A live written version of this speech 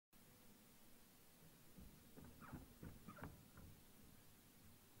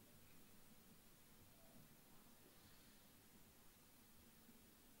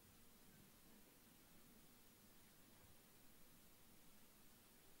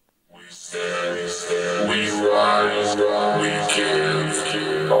We rise, we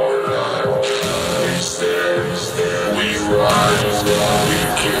give our lives. We stand, we rise, we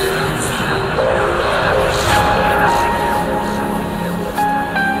give our lives.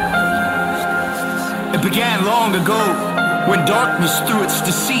 It began long ago, when darkness through its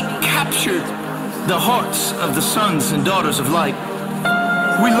deceit captured the hearts of the sons and daughters of light.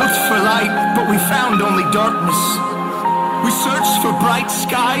 We looked for light, but we found only darkness. We searched for bright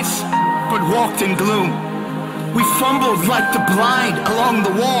skies, but walked in gloom. We fumbled like the blind along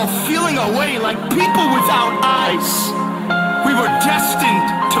the wall, feeling our way like people without eyes. We were destined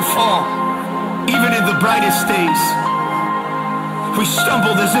to fall, even in the brightest days. We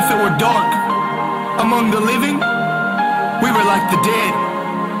stumbled as if it were dark. Among the living, we were like the dead.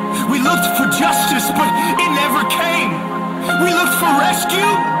 We looked for justice, but it never came. We looked for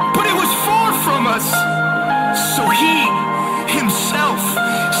rescue, but it was far from us. So he himself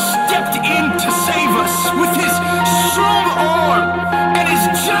stepped in to save us with his strong arm and his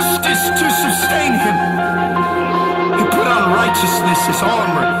justice to sustain him. He put on righteousness his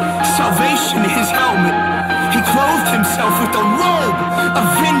armor, salvation his helmet. He clothed himself with a robe of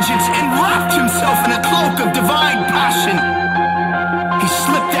vengeance and wrapped himself in a cloak of divine passion. He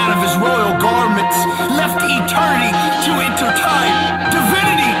slipped out of his royal garments, left eternity to enter time,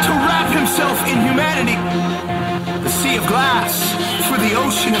 divinity to wrap himself in humanity. The sea of glass for the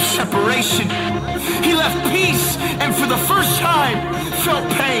ocean of separation. He left peace and for the first time felt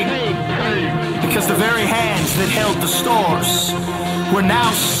pain, because the very hands that held the stars were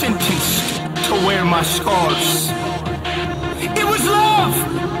now sentenced to wear my scars. It was love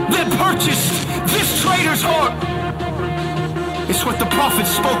that purchased this traitor's heart. It's what the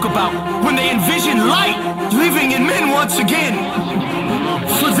prophets spoke about when they envisioned light living in men once again.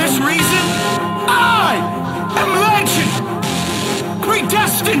 For this reason, I am legend,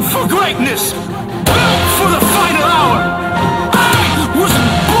 predestined for greatness, built for the final hour. I was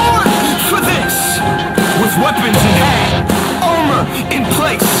born for this. With weapons in hand, armor in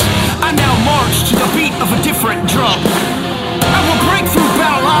place, I now march to the beat of a different drum. I will break through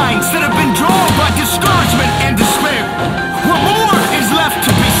battle lines that have been drawn by discouragement and despair. Where more is left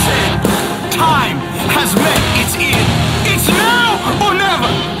to be said, time has met its end. It's now or never.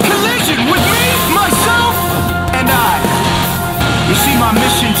 Collision with me, myself, and I. You see, my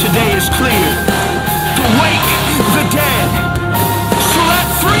mission today is clear: to wake the dead, so let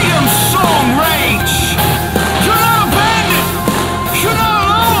freedom's song rage. You're not abandoned, you're not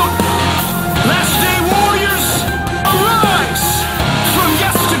alone. Last day warriors, arise from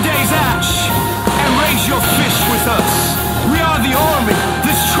yesterday's ash and raise your fist with us. We are the army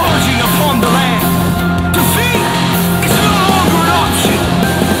that's charging upon the land. Defeat is no longer an option.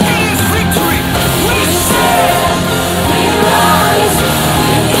 It is victory. We stand, we rise,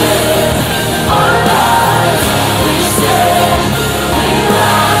 we give our lives. We stand, we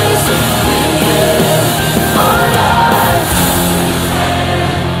rise, we give our lives.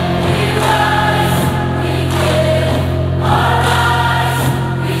 We rise, we give our lives.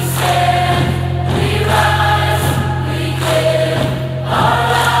 We stand, we rise, we give our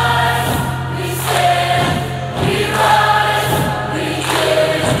lives. We stand, we rise, we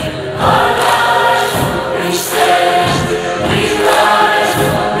give our lives. We stand, we rise,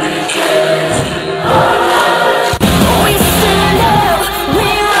 we give our lives. We stand up, we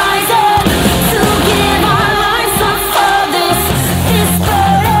rise up to give our lives up for this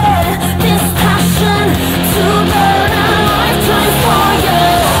burden, this passion, to burn our lifetime for you.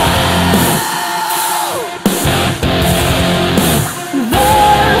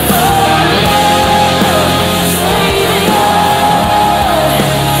 Burn for you, saving you,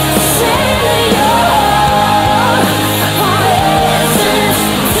 saving you. Our essence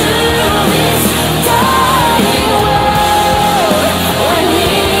to this dying world. We're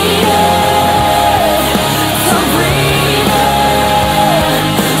needed to breathe it.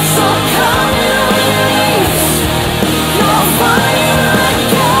 So come and release your fire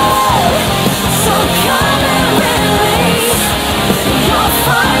again. So come and release your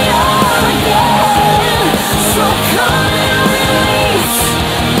fire again. So come and release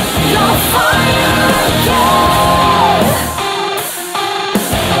your fire again.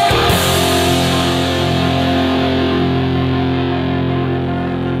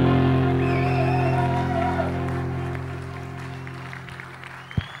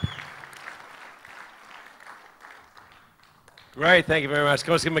 Great, thank you very much.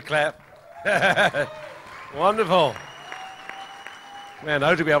 Come on, let's give him a clap. Wonderful. Man, I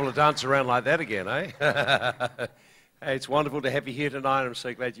hope to be able to dance around like that again, eh? Hey, it's wonderful to have you here tonight. I'm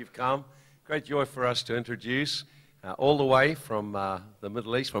so glad you've come. Great joy for us to introduce all the way from the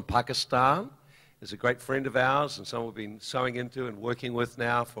Middle East, from Pakistan. Is a great friend of ours and someone we've been sowing into and working with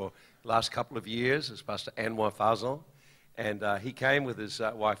now for the last couple of years, is Pastor Anwar Fazal. And he came with his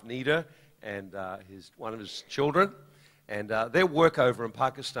wife Nida and one of his children. And their work over in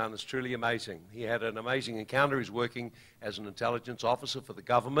Pakistan is truly amazing. He had an amazing encounter. He's working as an intelligence officer for the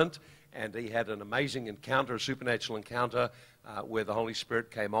government. And he had an amazing encounter, a supernatural encounter, where the Holy Spirit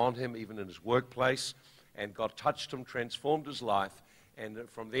came on him, even in his workplace. And God touched him, transformed his life. And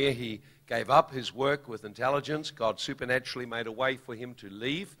from there, he gave up his work with intelligence. God supernaturally made a way for him to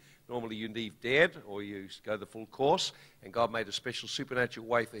leave. Normally, you leave dead or you go the full course. And God made a special supernatural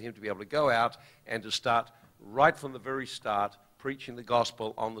way for him to be able to go out and to start right from the very start preaching the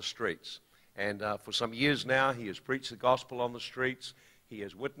gospel on the streets. And for some years now, he has preached the gospel on the streets. He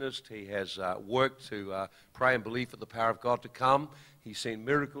has witnessed. He has worked to pray and believe for the power of God to come. He's seen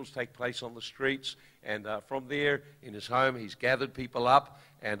miracles take place on the streets. And from there, in his home, he's gathered people up.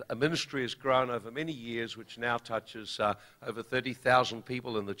 And a ministry has grown over many years, which now touches over 30,000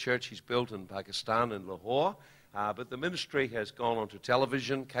 people in the church he's built in Pakistan, in Lahore. But the ministry has gone on to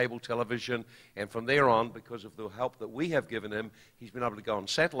television, cable television, and from there on, because of the help that we have given him, he's been able to go on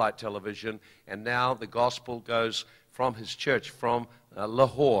satellite television, and now the gospel goes from his church, from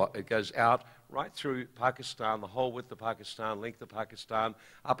Lahore. It goes out right through Pakistan, the whole width of Pakistan, length of Pakistan,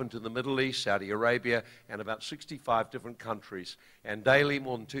 up into the Middle East, Saudi Arabia, and about 65 different countries. And daily,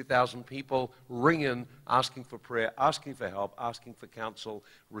 more than 2,000 people ring in, asking for prayer, asking for help, asking for counsel,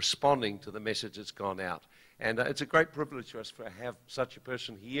 responding to the message that's gone out. And it's a great privilege for us to have such a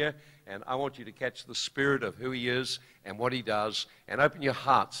person here. And I want you to catch the spirit of who he is and what he does, and open your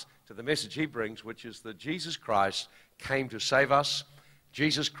hearts to the message he brings, which is that Jesus Christ came to save us.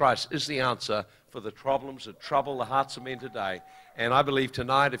 Jesus Christ is the answer for the problems that trouble the hearts of men today. And I believe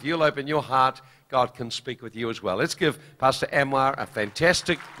tonight, if you'll open your heart, God can speak with you as well. Let's give Pastor Anwar a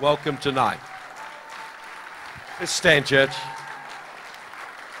fantastic welcome tonight. Let's stand, church.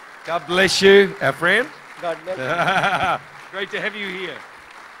 God bless you, our friend. God bless you. Great to have you here.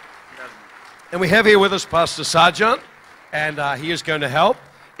 And we have here with us Pastor Sargent, and he is going to help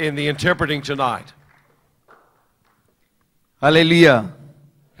in the interpreting tonight. Hallelujah.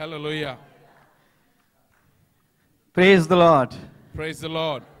 Hallelujah. Praise the Lord. Praise the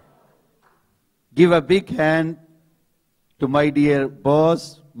Lord. Give a big hand to my dear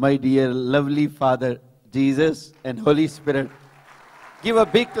boss, my dear lovely Father Jesus and Holy Spirit. Give a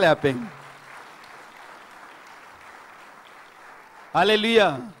big clapping.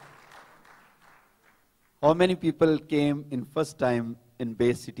 Hallelujah. How many people came in first time in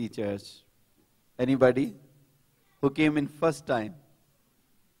Bay City Church? Anybody who came in first time?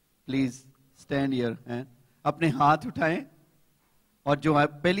 Please stand here. अपने हाथ उठाएं और जो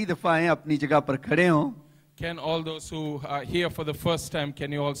पहली दफा आए अपनी जगह पर खड़े हों. Can all those who are here for the first time,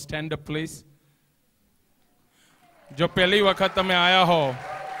 can you all stand up, please? जो पहली वक्त में आया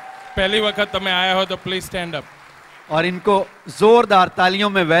हो तो please stand up. और इनको जोरदार तालियों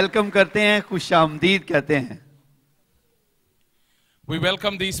में वेलकम करते हैं, खुशामदीद कहते हैं. We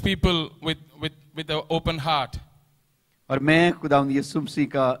welcome these people with an open heart. और मैं खुदावंद यीशु मसीह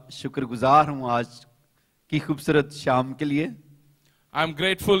का शुक्रगुजार हूं आज की खूबसूरत शाम के लिए. I'm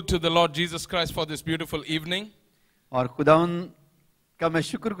grateful to the Lord Jesus Christ for this beautiful evening. और खुदावंद का मैं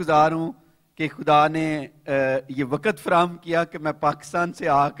शुक्रगुजार हूं कि खुदा ने ये वक्त फराहम किया कि मैं पाकिस्तान से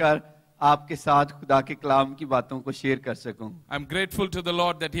आकर आपके साथ खुदा के कलाम की बातों को शेयर कर सकूं. I'm गrateful to the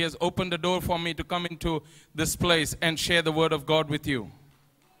Lord that He has opened the door for me to come into this place and share the word of God with you.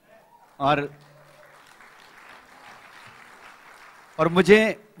 और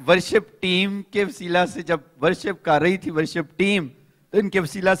मुझे वर्शिप टीम के वसीला से जब वर्शिप कर रही थी वर्शिप टीम, तो इनके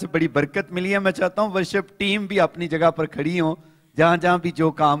वसीला से बड़ी बरकत मिली है. मैं चाहता हूं वर्शिप टीम भी अपनी जगह पर खड़ी हो, जहां जहां भी जो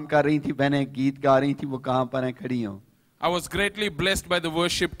काम कर रही थी, बहनें गीत गा रही थी, वो कहां पर हैं, खड़ी हो. I was greatly blessed by the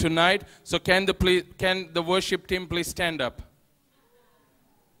worship tonight. So can the worship team please stand up?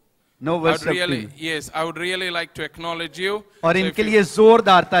 No worship team. Yes, I would really like to acknowledge you. और इनके लिए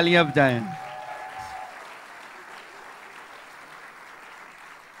जोरदार तालियां बजाएं.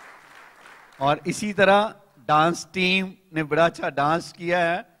 और इसी तरह डांस टीम ने बड़ा अच्छा डांस किया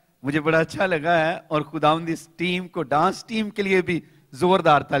है, मुझे बड़ा अच्छा लगा है. और खुदावंद इस टीम को, डांस टीम के लिए भी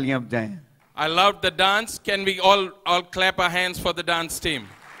जोरदार तालियां बजाएं. I loved the dance. Can we all clap our hands for the dance team?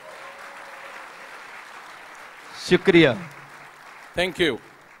 शुक्रिया. Thank you.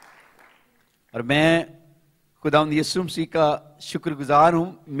 और मैं खुदावंद यीशु मसीह का शुक्रगुजार हूं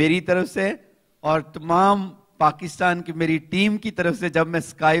मेरी तरफ से और तमाम पाकिस्तान की मेरी टीम की तरफ से. जब मैं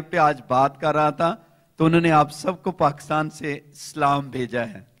स्काइप पे आज बात कर रहा था तो उन्होंने आप सबको पाकिस्तान से सलाम भेजा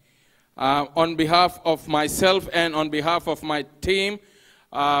है. On behalf of myself and on behalf of my team,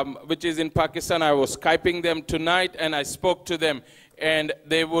 which is in Pakistan, I was Skyping them tonight and I spoke to them, and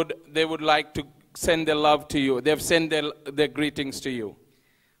they would like to send their love to you. They've sent their greetings to you.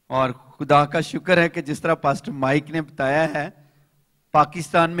 और खुदा का शुक्र है कि जिस तरह pastor mic ने बताया है,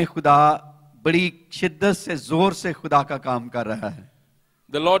 पाकिस्तान में खुदा बड़ी शिद्दत से जोर से खुदा का काम कर रहा है.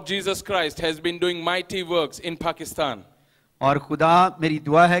 The Lord Jesus Christ has been doing mighty works in Pakistan. और खुदा, मेरी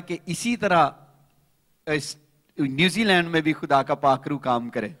दुआ है कि इसी तरह न्यूजीलैंड में भी खुदा का पाकरू काम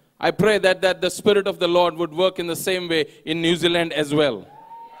करे. I pray that the Spirit of the Lord would work in the same way in New Zealand as well.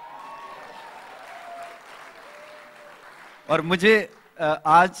 और मुझे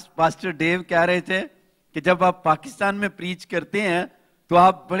आज पास्टर डेव कह रहे थे कि जब आप पाकिस्तान में प्रीच करते हैं तो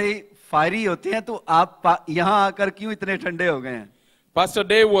आप बड़े फायरी होते हैं, तो आप यहाँ आकर क्यों इतने ठंडे हो गए हैं? Pastor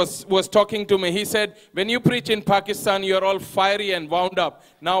Dave was talking to me. He said, when you preach in Pakistan, you're all fiery and wound up.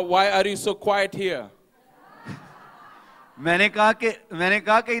 Now, why are you so quiet here? मैंने कहा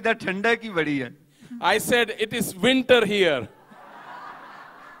कि इधर ठंडा की बड़ी है. I said, it is winter here.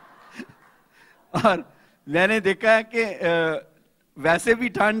 और मैंने देखा है कि वैसे भी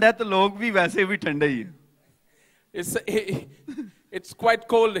ठंड है तो लोग भी वैसे भी ठंडे ही हैं. It's quite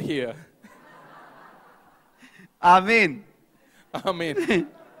cold here. आमीन. Amen.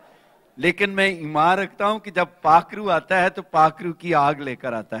 लेकिन मैं ईमान रखता हूं कि जब पाकरू आता है तो पाकरू की आग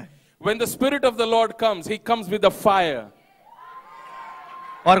लेकर आता है. When the Spirit of the Lord comes, He comes with a fire.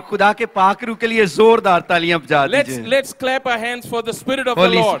 और खुदा के पाकरू के लिए जोरदार तालियां बजा दीजिए. Let's clap our hands for the Spirit of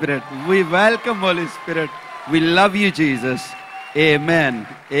Holy the Lord. Spirit, we welcome Holy Spirit. We love you, Jesus. Amen.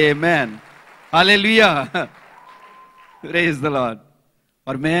 Amen. Hallelujah. Praise the Lord.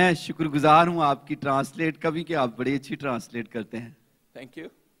 और मैं शुक्रगुजार हूं आपकी ट्रांसलेट का भी कि आप बड़ी अच्छी ट्रांसलेट करते हैं. Thank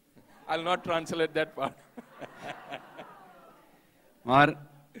you. I'll not translate that part. और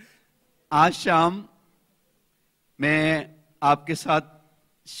आज शाम मैं आपके साथ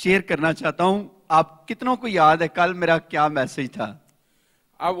शेयर करना चाहता हूं. आप कितनों को याद है कल मेरा क्या मैसेज था?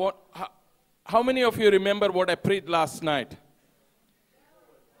 How many of you remember what I preached last night?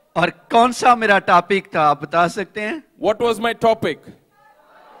 और कौन सा मेरा टॉपिक था, आप बता सकते हैं? What was my topic?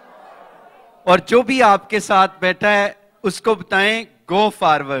 और जो भी आपके साथ बैठा है उसको बताएं, go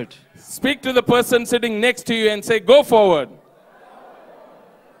forward. Speak to the person sitting next to you and say, go forward.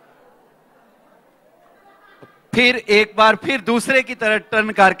 फिर एक बार फिर दूसरे की तरफ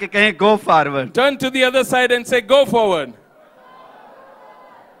टर्न करके कहें, go forward. Turn to the other side and say, go forward.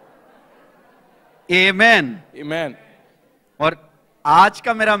 Amen. Amen. और आज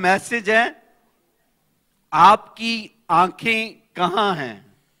का मेरा मैसेज है, आपकी आंखें कहां हैं?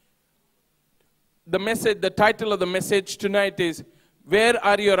 The title of the message tonight is, where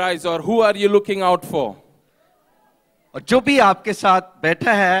are your eyes, or who are you looking out for? और जो भी आपके साथ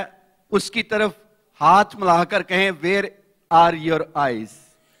बैठा है उसकी तरफ हाथ मिलाकर कहें, where are your eyes?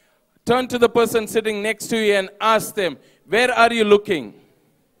 Turn to the person sitting next to you and ask them, where are you looking?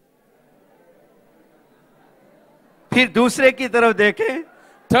 फिर दूसरे की तरफ देखें.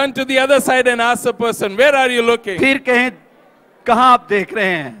 Turn to the other side and ask the person, where are you looking? फिर कहें, कहां आप देख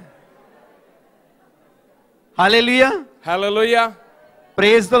रहे हैं? Hallelujah. Hallelujah.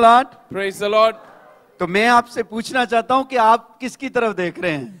 Praise the Lord. Praise the Lord. तो मैं आपसे पूछना चाहता हूं कि आप किसकी तरफ देख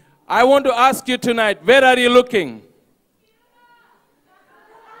रहे हैं? I want to ask you tonight, where are you looking?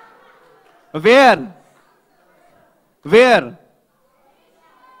 Where? Where?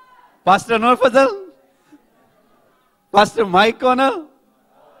 Pastor Anwar Fazal? Pastor Mike Connell?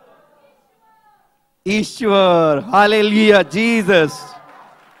 Ishwar. Hallelujah. Jesus.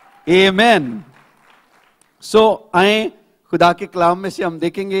 Amen. So, आए खुदा के कलाम में से हम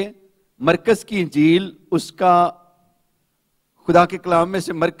देखेंगे मरकस की इंजील, उसका खुदा के कलाम में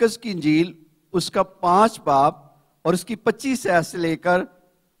से मरकस की इंजील उसका 5 बाब और उसकी 25 आयत से लेकर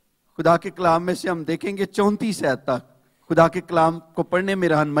खुदा के कलाम में से हम देखेंगे 34 आयत तक. खुदा के कलाम को पढ़ने में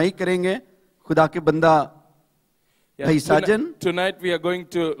रहनुमाई करेंगे खुदा के बंदा भाई साजन. Tonight we are going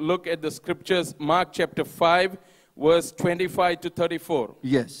to look at the scriptures, Mark chapter 5 verse 25 to 34.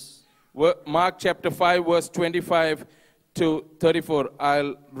 Yes. Mark chapter 5 verse 25 to 34.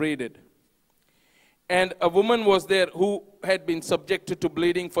 I'll read it. And a woman was there who had been subjected to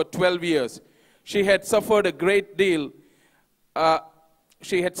bleeding for 12 years. She had suffered a great deal. Under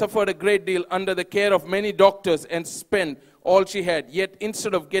the care of many doctors and spent all she had. Yet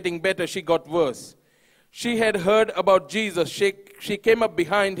instead of getting better, she got worse. She had heard about Jesus. She came up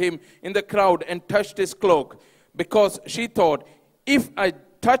behind him in the crowd and touched his cloak, because she thought, if I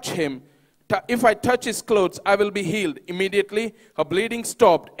touch his clothes, I will be healed. Immediately, her bleeding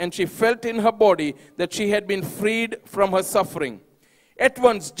stopped, and she felt in her body that she had been freed from her suffering. At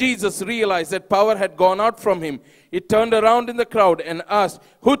once Jesus realized that power had gone out from him. He turned around in the crowd and asked,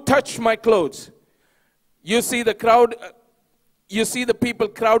 "Who touched my clothes?" You see the crowd, you see the people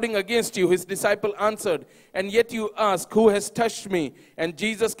crowding against you. His disciple answered, "And yet you ask, who has touched me?" And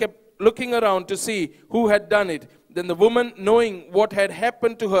Jesus kept looking around to see who had done it. Then the woman, knowing what had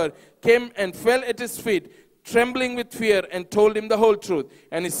happened to her, came and fell at his feet, trembling with fear, and told him the whole truth.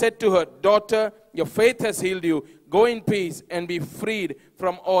 And he said to her, "Daughter, your faith has healed you. Go in peace and be freed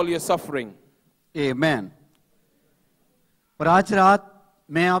from all your suffering." Amen. और आज रात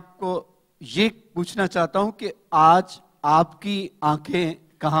मैं आपको ये पूछना चाहता हूं कि आज आपकी आंखें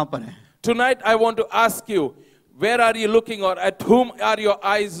कहां पर हैं? Tonight I want to ask you, where are you looking, or at whom are your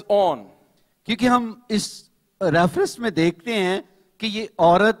eyes on? क्योंकि हम इस रेफरेंस में देखते हैं कि ये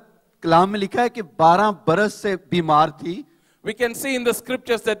औरत कलाम में लिखा है कि 12 बरस से बीमार थी. We can see in the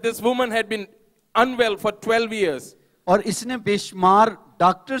scriptures that this woman had been unwell for 12 years. और इसने बेशुमार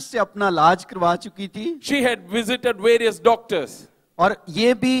डॉक्टर से अपना इलाज करवा चुकी थी. She had visited various doctors. और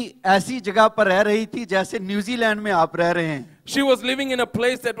ये भी ऐसी जगह पर रह रही थी जैसे न्यूजीलैंड में आप रह रहे हैं. She was living in a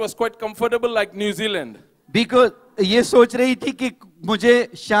place that was quite comfortable like New Zealand. Because ये सोच रही थी कि मुझे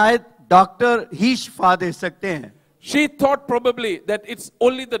शायद डॉक्टर ही शिफा दे सकते हैं. She thought probably that it's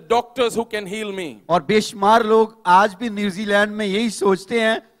only the doctors who can heal me. और बेशुमार लोग आज भी न्यूजीलैंड में यही सोचते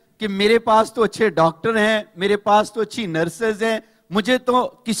हैं कि मेरे पास तो अच्छे डॉक्टर हैं, मेरे पास तो अच्छी नर्सेज हैं, मुझे तो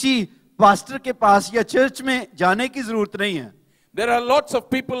किसी पास्टर के पास या चर्च में जाने की जरूरत नहीं है. There are lots of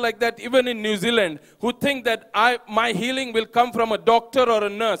people like that even in New Zealand who think that my healing will come from a doctor or a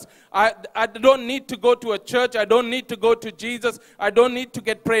nurse. I don't need to go to a church. I don't need to go to Jesus. I don't need to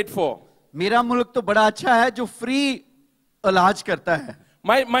get prayed for. मेरा मुल्क तो बड़ा अच्छा है जो free इलाज करता है.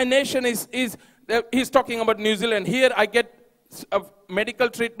 My nation is he's talking about New Zealand. Here I get a medical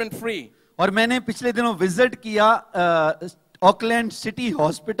treatment free. और मैंने पिछले दिनों विजिट किया ऑकलैंड सिटी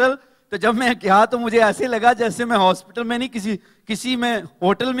हॉस्पिटल. तो जब मैं गया तो मुझे ऐसे लगा जैसे मैं हॉस्पिटल में नहीं किसी में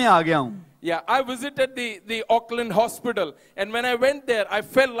होटल में आ गया हूं. Yeah, I visited the Auckland hospital, and when I went there, I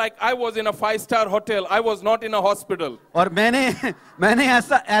felt like I was in a 5-star hotel. I was not in a hospital. और मैंने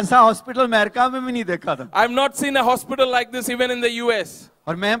ऐसा हॉस्पिटल अमेरिका में भी नहीं देखा था. I've not seen a hospital like this even in the US.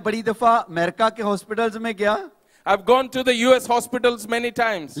 और मैं बड़ी दफा अमेरिका के हॉस्पिटल्स में गया. I've gone to the US hospitals many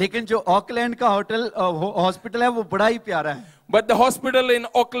times. लेकिन जो ऑकलैंड का हॉस्पिटल है वो बड़ा ही प्यारा है. But the hospital in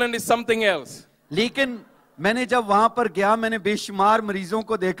Auckland is something else. लेकिन मैंने जब वहां पर गया मैंने बेशुमार मरीजों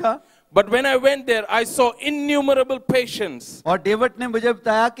को देखा. But when I went there, I saw innumerable patients. और डेविड ने मुझे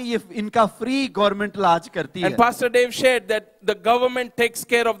बताया कि ये इनका फ्री गवर्नमेंट इलाज करती है. And Pastor Dave shared that the government takes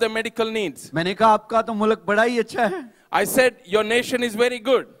care of their medical needs. मैंने कहा आपका तो मुल्क बड़ा ही अच्छा है. I said, your nation is very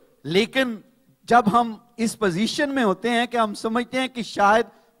good. लेकिन जब हम इस पोजीशन में होते हैं कि हम समझते हैं कि शायद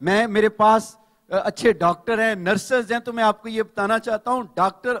मेरे पास अच्छे डॉक्टर हैं, नर्सेज हैं, तो मैं आपको ये बताना चाहता हूं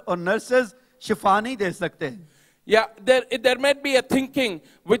डॉक्टर और नर्सेज शिफा नहीं दे सकते. Yeah, there might be a thinking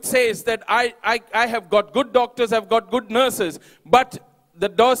which says that I have got good doctors, I've got good nurses, but the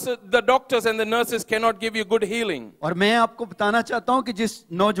doctors and the nurses cannot give you good healing. और मैं आपको बताना चाहता हूं कि जिस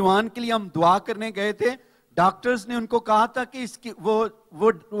नौजवान के लिए हम दुआ करने गए थे, डॉक्टर्स ने उनको कहा था कि इसकी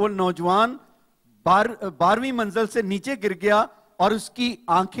वो नौजवान 12वीं मंजिल से नीचे गिर गया और उसकी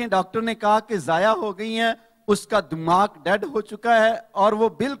आंखें डॉक्टर ने कहा कि जाया हो गई हैं, उसका दिमाग डेड हो चुका है और वो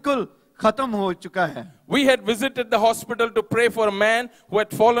बिल्कुल खत्म हो चुका है. We had visited the hospital to pray for a man who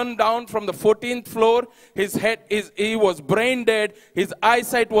had fallen down from the 14th floor. He was brain dead. His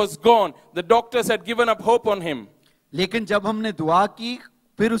eyesight was gone. The doctors had given up hope on him. लेकिन जब हमने दुआ की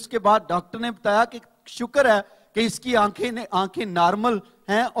फिर उसके बाद doctor ने बताया कि शुक्र है कि इसकी आंखें नॉर्मल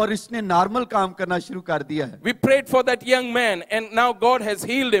हैं और इसने नॉर्मल काम करना शुरू कर दिया है. We prayed for that young man and now God has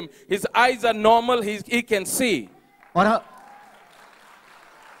healed him. His eyes are normal. He can see.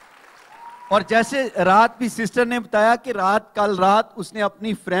 और जैसे रात भी सिस्टर ने बताया कि कल रात उसने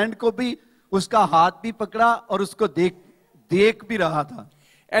अपनी फ्रेंड को भी उसका हाथ भी पकड़ा और उसको देख भी रहा था.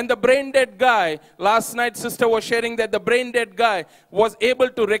 And the brain dead guy, last night sister was sharing that the brain dead guy was able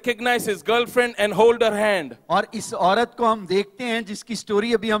to recognize his girlfriend and hold her hand. और इस औरत को हम देखते हैं जिसकी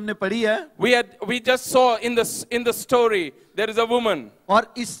स्टोरी अभी हमने पढ़ी है. We just saw in the story there is a woman.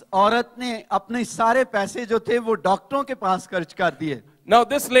 और इस औरत ने अपने सारे पैसे जो थे वो डॉक्टरों के पास खर्च कर दिए. Now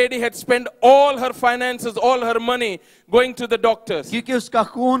this lady had spent all her finances, all her money going to the doctors. क्योंकि उसका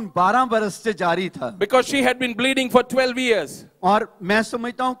खून 12 बरस से जारी था. Because she had been bleeding for 12 years. और मैं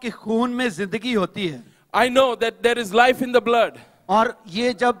समझता हूं कि खून में जिंदगी होती है. I know that there is life in the blood. और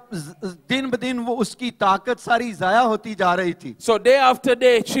ये जब दिन ब दिन वो उसकी ताकत सारी जाया होती जा रही थी, So day after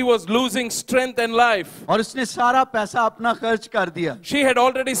day, she was losing strength and life. और उसने सारा पैसा अपना खर्च कर दिया, She had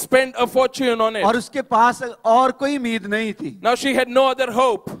already spent a fortune on और it. उसके पास और कोई उम्मीद नहीं थी. Now she had no other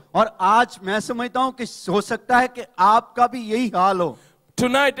hope. और आज मैं समझता हूं कि हो सकता है कि आपका भी यही हाल हो,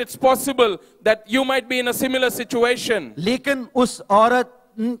 Tonight it's possible that you might be in a similar situation. लेकिन उस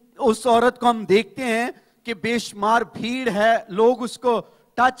औरत को हम देखते हैं कि बेशुमार भीड़ है, लोग उसको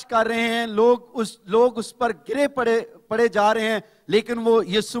टच कर रहे हैं, लोग उस पर गिरे पड़े जा रहे हैं, लेकिन वो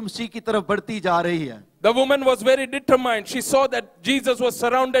यीशु मसीह की तरफ बढ़ती जा रही है. The woman was very determined. She saw that Jesus was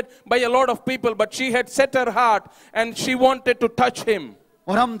surrounded by a lot of people, but she had set her heart and she wanted to touch him.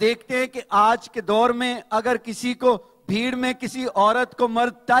 और हम देखते हैं कि आज के दौर में अगर किसी को भीड़ में किसी औरत को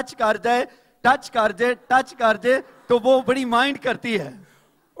मर्द टच कर जाए तो वो बड़ी माइंड करती है.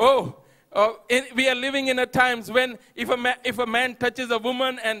 Oh, we are living in a times when if a man touches a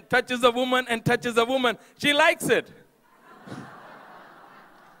woman and touches a woman and touches a woman, she likes it.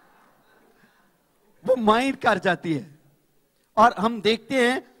 वो माइंड कर जाती है. और हम देखते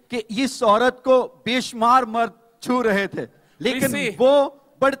हैं कि इस औरत को बेशुमार मर्द छू रहे थे, लेकिन वो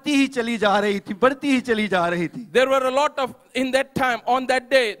बढ़ती ही चली जा रही थी. There were a lot of, in that time, on that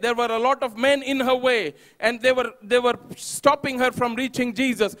day, there were a lot of men in her way, and they were stopping her from reaching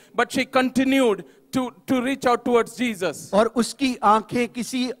Jesus, but she continued to reach out towards Jesus. और उसकी आंखें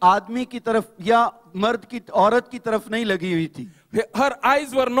किसी आदमी की तरफ या औरत की तरफ नहीं लगी हुई थी. Her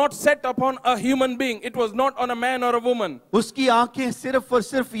eyes were not set upon a human being. It was not on a man or a woman. उसकी आंखें सिर्फ और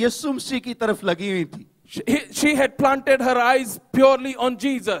सिर्फ यीशु मसीह की तरफ लगी हुई थी. She had planted her eyes purely on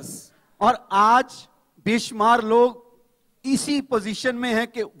Jesus. और आज बेशुमार लोग इसी पोजीशन में हैं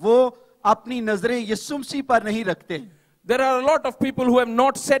कि वो अपनी नजरें यीशु मसीह पर नहीं रखते. There are a lot of people who have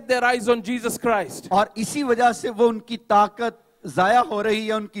not set their eyes on Jesus Christ. और इसी वजह से वो उनकी ताकत जाया हो रही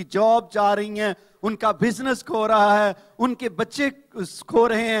है, उनकी जॉब जा रही है, उनका बिजनेस खो रहा है, उनके बच्चे खो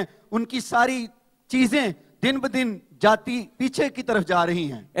रहे हैं, उनकी सारी चीजें दिन ब दिन जाती पीछे की तरफ जा रही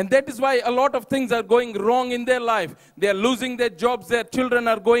हैं. And that is why a lot of things are going wrong in their life. They are losing their jobs, their children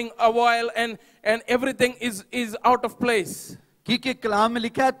are going a while, and everything is out of place. क्योंकि कलाम में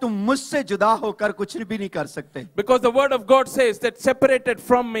लिखा है तुम मुझसे जुदा होकर कुछ भी नहीं कर सकते. Because the word of God says that separated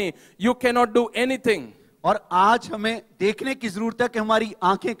from me, you cannot do anything. और आज हमें देखने की जरूरत है कि हमारी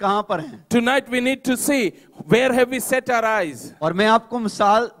आंखें कहां पर हैं. Tonight we need to see where have we set our eyes. और मैं आपको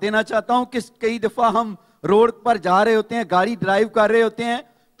मिसाल देना चाहता हूं कि कई दफा हम रोड पर जा रहे होते हैं, गाड़ी ड्राइव कर रहे होते हैं,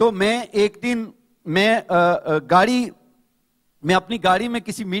 तो मैं एक दिन मैं अपनी गाड़ी में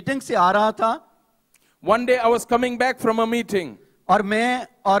किसी मीटिंग से आ रहा था. One day I was coming back from a meeting. और मैं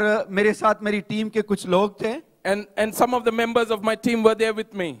और मेरे साथ मेरी टीम के कुछ लोग थे. And some of the members of my team were there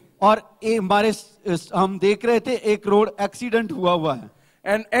with me. और हम देख रहे थे एक रोड एक्सीडेंट हुआ है.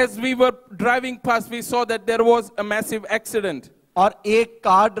 And as we were driving past, we saw that there was a massive accident. और एक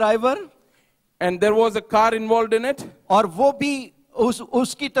car driver, and there was a car involved in it. और वो भी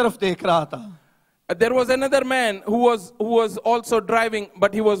उसकी तरफ देख रहा था. There was another man who was also driving,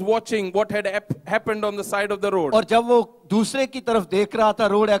 but he was watching what had happened on the side of the road. और जब वो दूसरे की तरफ देख रहा था,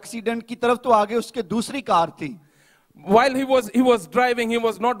 रोड एक्सीडेंट की तरफ, तो आगे उसके दूसरी कार थी. While he was driving, he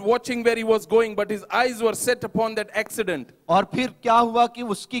was not watching where he was going, but his eyes were set upon that accident. और फिर क्या हुआ कि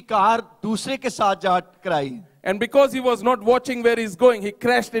उसकी कार दूसरे के साथ जा टकराई. And because he was not watching where he's going, he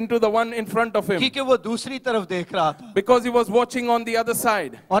crashed into the one in front of him. क्योंकि वो दूसरी तरफ देख रहा था. Because he was watching on the other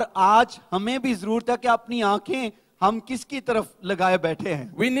side. और आज हमें भी जरूरत है कि अपनी आंखें हम किसकी तरफ लगाए बैठे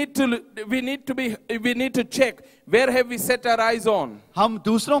हैं. We need to check where have we set our eyes on. हम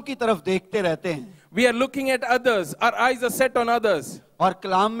दूसरों की तरफ देखते रहते हैं. We are looking at others. Our eyes are set on others. और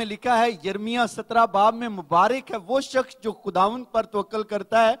कलाम में लिखा है यिर्मयाह 17 बाब में मुबारक है वो शख्स जो खुदावंद पर तवक्कुल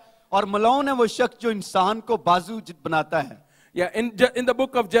करता है और मलऊन है वो शख्स जो इंसान को बाजू बनाता है. Yeah, in the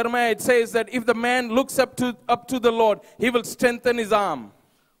book of Jeremiah it says that if the man looks up to the Lord, he will strengthen his arm.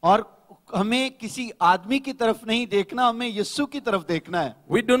 और हमें किसी आदमी की तरफ नहीं देखना, हमें यीशु की तरफ देखना है.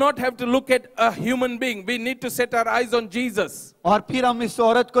 We do not have to look at a human being. We need to set our eyes on Jesus. और फिर हम इस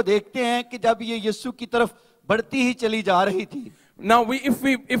औरत को देखते हैं कि जब ये यीशु की तरफ बढ़ती ही चली जा रही थी. Now if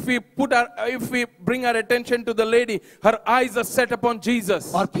we bring our attention to the lady, her eyes are set upon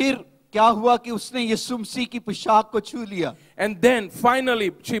Jesus. और फिर क्या हुआ कि उसने यीशु मसीह की पोशाक को छू लिया. And then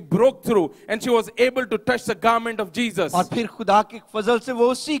finally she broke through and she was able to touch the garment of Jesus. और फिर खुदा के फजल से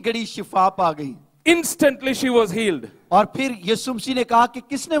वो उसी घड़ी शिफा पा गई. Instantly she was healed. और फिर यीशु मसीह ने कहा कि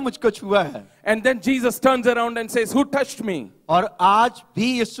किसने मुझको छुआ है. And then Jesus turns around and says, who touched me? और आज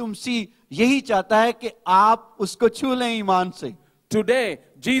भी यीशु मसीह यही चाहता है कि आप उसको छू लें ईमान से. Today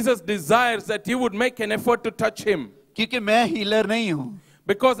Jesus desires that you would make an effort to touch him. क्योंकि मैं हीलर नहीं हूँ.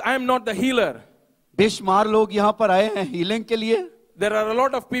 Because I am not the healer. बेशुमार लोग यहाँ पर आए हैं हीलिंग के लिए, There are a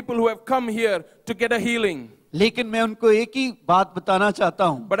lot of people who have come here to get a healing. लेकिन मैं उनको एक ही बात बताना चाहता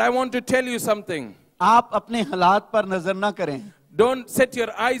हूँ. But I want to tell you something. आप अपने हालात पर नजर ना करें. Don't set your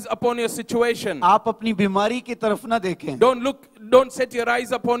eyes upon your situation. आप अपनी बीमारी की तरफ ना देखें. Don't set your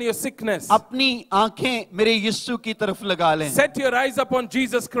eyes upon your sickness. अपनी आंखें मेरे यीशु की तरफ लगा लें. Set your eyes upon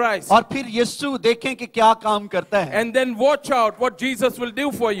Jesus Christ. और फिर यीशु देखें कि क्या काम करता है. And then watch out what Jesus will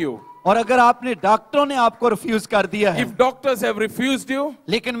do for you. और अगर आपने डॉक्टरों ने आपको रिफ्यूज कर दिया है, If doctors have refused you,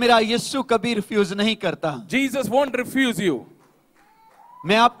 लेकिन मेरा यीशु कभी रिफ्यूज नहीं करता. Jesus won't refuse you.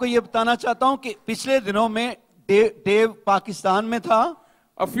 मैं आपको ये बताना चाहता हूं कि पिछले दिनों में देव पाकिस्तान में था.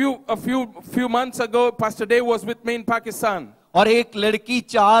 A few months ago, Pastor Dave was with me in Pakistan. और एक लड़की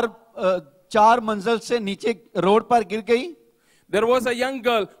चार मंजिल से नीचे रोड पर गिर गई. There was a young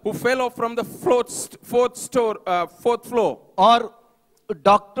girl who fell off from the fourth floor. और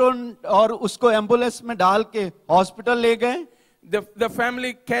डॉक्टर और उसको एम्बुलेंस में डाल के हॉस्पिटल ले गए. The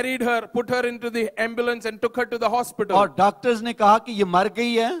family carried her, put her into the ambulance and took her to the hospital. और डॉक्टर्स ने कहा कि ये मर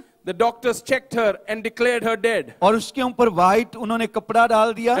गई है. The doctors checked her and declared her dead. और उसके ऊपर वाइट उन्होंने कपड़ा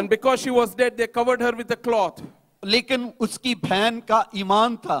डाल दिया. And because she was dead, they covered her with a cloth. लेकिन उसकी बहन का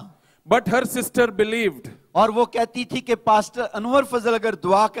ईमान था. But her sister believed. और वो कहती थी कि पास्टर अनवर फजल अगर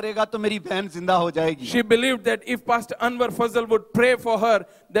दुआ करेगा तो मेरी बहन जिंदा हो जाएगी. She believed that if Pastor Anwar Fazal would pray for her,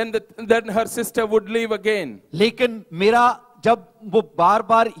 then her sister would live again. लेकिन मेरा जब वो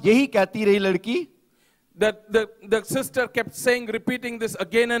बार-बार यही कहती रही लड़की, That the sister kept saying, repeating this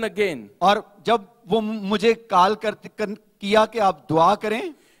again and again. और जब वो मुझे कॉल किया कि आप दुआ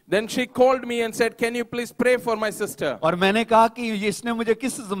करें, Then she called me and said, "Can you please pray for my sister?" और मैंने कहा कि इसने मुझे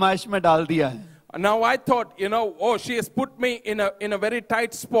किस आजमाइश में डाल दिया है. Now I thought, oh, she has put me in a very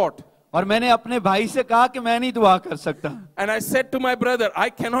tight spot. और मैंने अपने भाई से कहा कि मैं नहीं दुआ कर सकता. And I said to my brother, I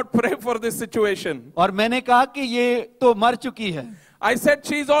cannot pray for this situation. और मैंने कहा कि ये तो मर चुकी है. I said,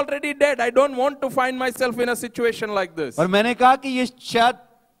 she is already dead. I don't want to find myself in a situation like this. और मैंने कहा कि ये शायद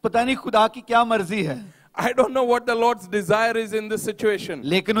पता नहीं खुदा की क्या मर्जी है. I don't know what the Lord's desire is in this situation.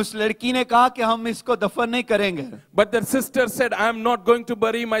 लेकिन उस लड़की ने कहा कि हम इसको दफन नहीं करेंगे. But the sister said, I am not going to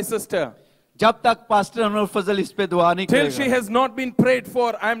bury my sister. जब तक पास्टर अनवर फजल इस पे दुआ नहीं Till करेगा. she has not been prayed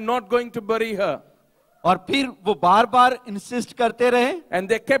for, I am not going to bury her. और फिर वो बार-बार इंसिस्ट करते रहे. And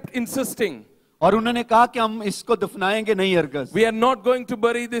they kept insisting. और उन्होंने कहा कि हम इसको दफनाएंगे नहीं Argus. We are not going to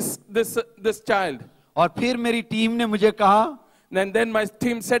bury this child. और फिर मेरी टीम ने मुझे कहा, And then my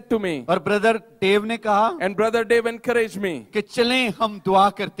team said to me, और ब्रदर देव ने कहा, and Brother Dave encouraged me, कि चलें हम दुआ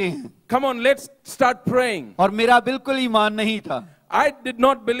करते हैं. come on, let's start praying. और मेरा बिल्कुल ईमान नहीं था. I did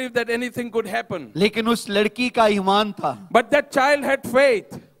not believe that anything could happen. लेकिन उस लड़की का ईमान था. But that child had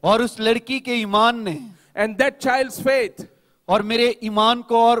faith. और उस लड़की के ईमान ने And that child's faith, और मेरे ईमान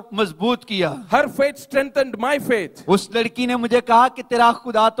को और मजबूत किया. her faith strengthened my faith. उस लड़की ने मुझे कहा कि तेरा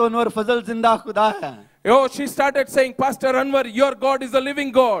खुदा तो अनवर फजल जिंदा खुदा है. Oh, she started saying, Pastor Anwar, your God is a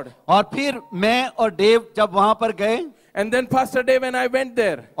living God. और फिर मैं और डेव जब वहां पर गए, And then Pastor Dave and I went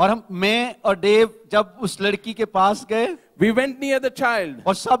there. और मैं और डेव जब उस लड़की के पास गए, We went near the child.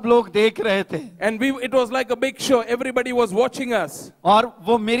 और सब लोग देख रहे थे. And it was like a big show. Everybody was watching us. और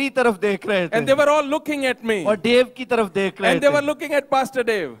वो मेरी तरफ देख रहे And they थे. were all looking at me. और डेव की तरफ देख रहे And they were थे. looking at Pastor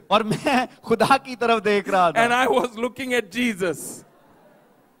Dave. और मैं खुदा की तरफ देख रहा And था. I was looking at Jesus.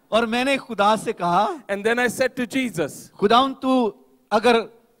 और मैंने खुदा से कहा, And then I said to Jesus, खुदावन तू अगर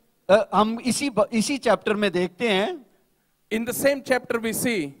हम इसी चैप्टर में देखते हैं, in the same chapter we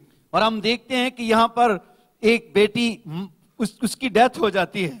see, और हम देखते हैं कि यहाँ पर एक बेटी उसकी डेथ हो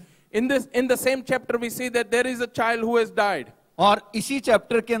जाती है. in the same chapter we see that there is a child who has died. और इसी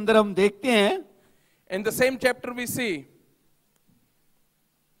चैप्टर के अंदर हम देखते हैं, In the same chapter we see,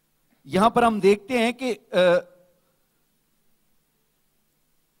 यहाँ पर हम देखते हैं कि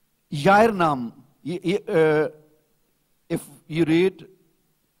यायर नाम, if you read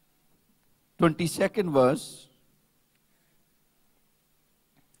 22nd verse,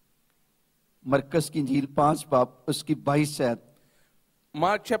 मरकस की इंजील 5 बाब उसकी 22 आयत.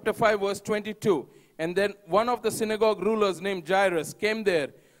 Mark chapter 5 verse 22. And then one of the synagogue rulers named Jairus came there,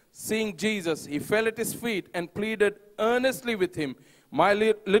 seeing Jesus. He fell at his feet and pleaded earnestly with him, my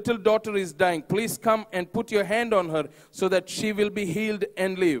little daughter is dying. Please come and put your hand on her so that she will be healed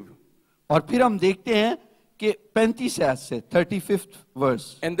and live. और फिर हम देखते हैं कि 35 आयत से 35th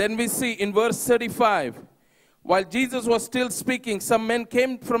verse. And then we see in verse 35, while Jesus was still speaking, some men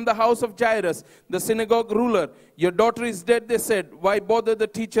came from the house of Jairus, the synagogue ruler. Your daughter is dead, they said. Why bother the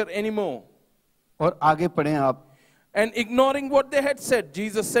teacher anymore? और आगे पढ़ें आप. And ignoring what they had said,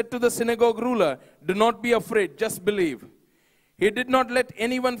 Jesus said to the synagogue ruler, "Do not be afraid, just believe." He did not let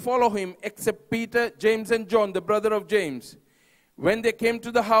anyone follow him except Peter, James, and John, the brother of James. When they came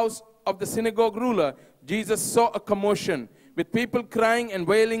to the house of the synagogue ruler, Jesus saw a commotion with people crying and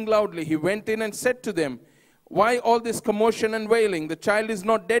wailing loudly. He went in and said to them, "Why all this commotion and wailing? The child is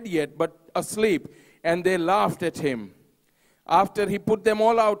not dead yet, but asleep." And they laughed at him. After he put them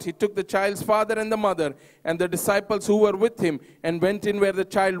all out, he took the child's father and the mother and the disciples who were with him and went in where the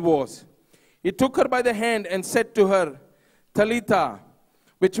child was. He took her by the hand and said to her, "Talitha,"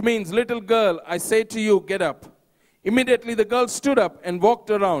 which means, "Little girl, I say to you, get up." Immediately the girl stood up and walked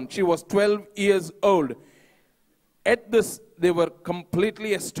around. She was 12 years old. At this, they were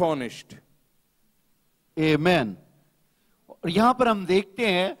completely astonished. Amen. और यहाँ पर हम देखते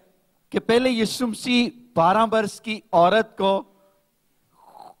हैं कि पहले यीशु मसीह 12 वर्ष की औरत को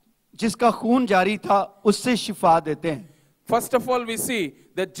जिसका खून जारी था उससे शिफा देते हैं. First of all, we see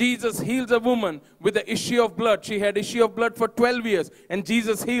that Jesus heals a woman with the issue of blood. She had issue of blood for 12 years, and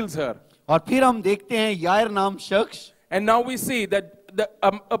Jesus heals her. और फिर हम देखते हैं यायर नाम शख्स, And now we see that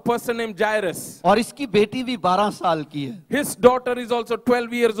a person named Jairus, और इसकी बेटी भी 12 साल की है, his daughter is also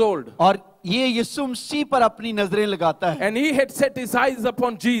 12 years old. और ये यीशु मसीह पर अपनी नजरें लगाता है. And he had set his eyes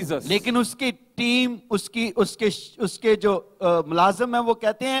upon Jesus. लेकिन उसकी टीम उसके जो मुलाजिम है वो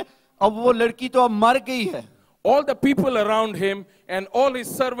कहते हैं अब वो लड़की तो अब मर गई है. All the people around him and all his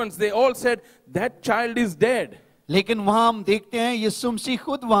servants, they all said, "That child is dead." लेकिन वहां हम देखते हैं यीशु मसीह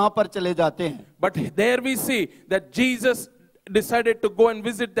खुद वहां पर चले जाते हैं. But there we see that Jesus decided to go and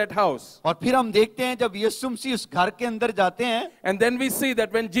visit that house. और फिर हम देखते हैं जब यीशु मसीह उस घर के अंदर जाते हैं, And then we see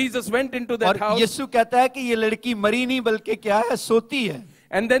that when Jesus went into that और house, यीशु कहता है कि ये लड़की मरी नहीं बल्कि क्या है, सोती है.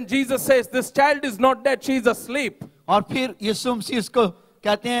 and then Jesus says, "This child is not dead, she is asleep." और फिर यीशु मसीह उसको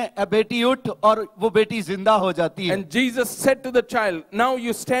कहते हैं "ए बेटी उठ", और वो बेटी जिंदा हो जाती है. And Jesus said to the child, "Now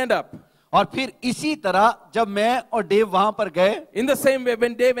you stand up." और फिर इसी तरह जब मैं और डेव वहां पर गए, In the same way,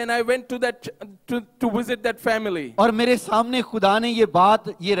 when Dave and I went to that to visit that family, और मेरे सामने खुदा ने ये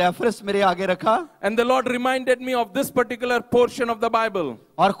बात, ये रेफरेंस मेरे आगे रखा, and the Lord reminded me of this particular portion of the Bible.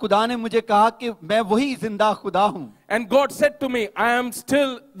 और खुदा ने मुझे कहा कि मैं वही जिंदा खुदा हूं. And God said to me, "I am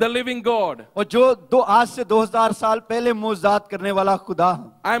still the living God. और जो आज से 2000 साल पहले मौजूद करने वाला खुदा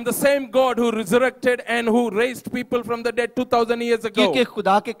हूं. I am the same God who resurrected and who raised people from the dead 2000 years ago." क्योंकि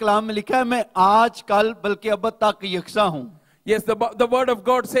खुदा के कलाम में लिखा है मैं आज कल बल्कि अब तक यकसा हूं. Yes, the word of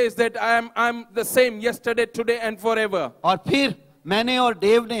God says that I'm the same yesterday, today, and forever. और फिर मैंने और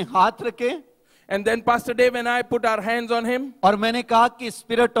डेव ने हाथ रखे, And then Pastor Dave and I put our hands on him. और मैंने कहा कि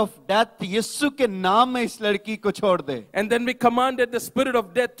स्पिरिट ऑफ डेथ यीशु के नाम में इस लड़की को छोड़ दे. And then we commanded the spirit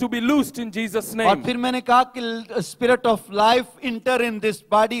of death to be loosed in Jesus' और name. फिर मैंने कहा कि spirit of life inter in this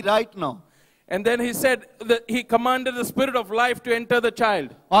body right now. And then he said that he commanded the spirit of life to enter the child.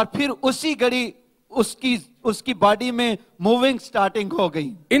 और फिर उसी घड़ी उसकी बॉडी में मूविंग स्टार्टिंग हो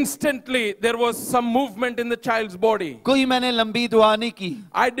गई. Instantly, there was some movement in the child's body. कोई मैंने लंबी दुआ नहीं की,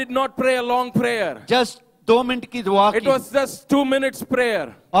 I did not pray a long prayer. Just 2 minute की दुआ It की, was just 2 minutes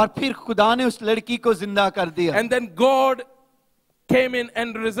prayer. और फिर खुदा ने उस लड़की को जिंदा कर दिया. And then God came in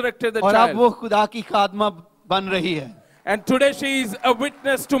and resurrected the और अब child. वो खुदा की खादमा बन रही है. And today she is a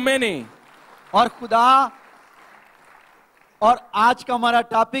witness to many. और खुदा, और आज का हमारा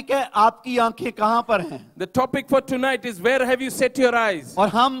टॉपिक है आपकी आंखें कहां पर हैं. The topic for tonight is, where have you set your eyes? और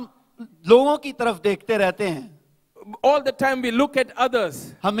हम लोगों की तरफ देखते रहते हैं, All the time we look at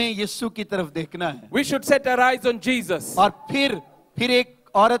others. हमें यीशु की तरफ देखना है. We should set our eyes on Jesus. और फिर एक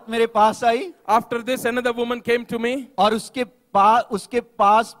औरत मेरे पास आई, After this, another woman came to me, और उसके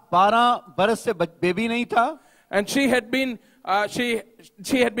पास 12 बरस से बेबी नहीं था. and she had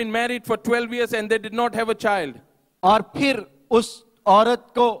been married for 12 years and they did not have a child. और फिर उस औरत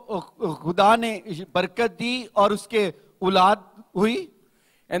को खुदा ने बरकत दी और उसके औलाद हुई.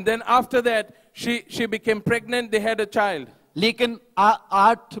 And then after that, she became pregnant. They had a child. लेकिन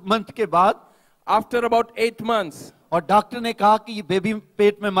 8 मंथ के बाद, After about 8 months, और डॉक्टर ने कहा कि ये बेबी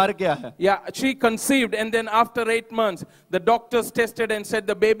पेट में मर गया है. yeah, she conceived, and then after 8 months, the doctors tested and said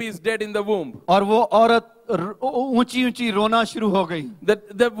the baby is dead in the womb. और वो औरत ऊंची ऊंची रोना शुरू हो गई.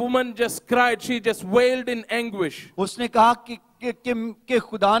 The woman just cried. She just wailed in anguish. उसने कहा कि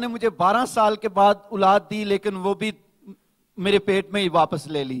खुदा ने मुझे 12 साल के बाद औलाद दी, लेकिन वो भी मेरे पेट में ही वापस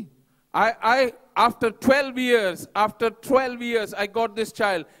ले ली. After 12 years, I got this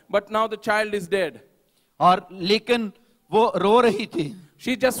child, but now the child is dead. और लेकिन वो रो रही थी.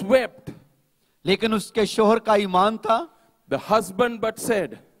 She just wept. लेकिन उसके शोहर का ईमान था. The husband but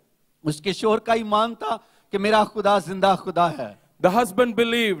said, उसके शोहर का ईमान था कि मेरा खुदा जिंदा खुदा है. the husband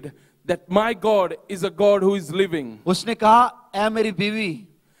believed that my God is a God who is living. उसने कहा, ऐ मेरी बीवी,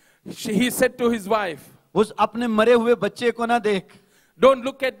 He said to his wife, उस अपने मरे हुए बच्चे को ना देख, don't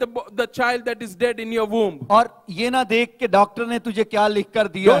look at the child that is dead in your womb. और ये ना देख कि डॉक्टर ने तुझे क्या लिख कर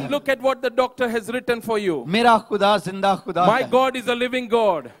दिया Don't है. look at what the doctor has written for you. मेरा खुदा जिंदा खुदा My है. God is a living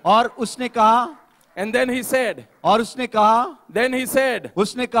God. और उसने कहा, And then he said, और उसने कहा, then he said,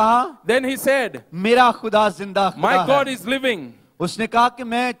 उसने कहा, then he said, मेरा खुदा जिंदा my खुदा God है. is living. उसने कहा कि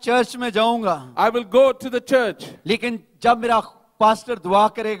मैं चर्च में जाऊंगा, I will go to the church. लेकिन जब मेरा पास्टर दुआ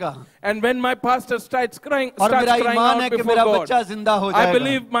करेगा And when my pastor starts crying और मेरा ईमान out है कि before मेरा God, बच्चा जिंदा हो I जाएगा,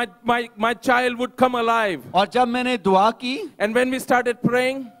 believe my child would come alive. और जब मैंने दुआ की And when we started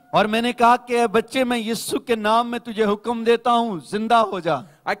praying, और मैंने कहा कि ए बच्चे, मैं यीशु के नाम में तुझे हुक्म देता हूँ, जिंदा हो जा,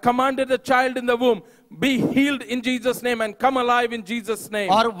 I commanded the child in the womb, be healed in Jesus' name and come alive in Jesus' name.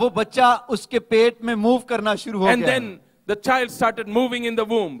 और वो बच्चा उसके पेट में मूव करना शुरू हो And गया. then the child started moving in the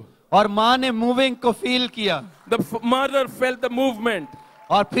womb. और माँ ने मूविंग को फील किया. The mother felt the movement.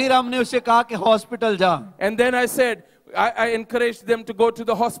 और फिर हमने उसे कहा कि हॉस्पिटल जा. And then I said, I encouraged them to go to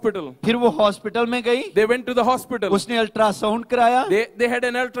the hospital. फिर वो हॉस्पिटल में गई. They went to the hospital. उसने अल्ट्रासाउंड कराया. They had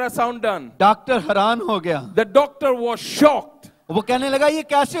an ultrasound done. Doctor हैरान हो गया. The doctor was shocked. वो कहने लगा, ये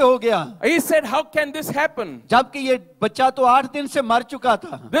कैसे हो गया? He said, how can this happen? जबकि ये बच्चा तो 8 दिन से मर चुका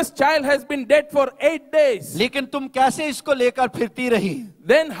था. This child has been dead for 8 days. लेकिन तुम कैसे इसको लेकर फिरती रही?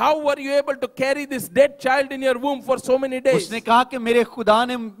 Then how were you able to carry this dead child in your womb for so many days? उसने कहा कि मेरे खुदा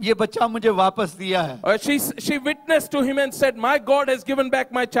ने ये बच्चा मुझे वापस दिया है. She witnessed to him and said, my God has given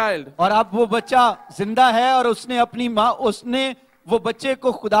back my child. और अब वो बच्चा जिंदा है और उसने अपनी माँ, उसने वो बच्चे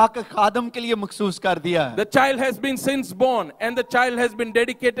को खुदा के खादम के लिए मखसूस कर दिया है. The child has been since born and the child has been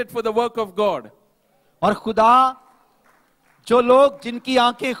dedicated for the work of God. और खुदा, जो लोग जिनकी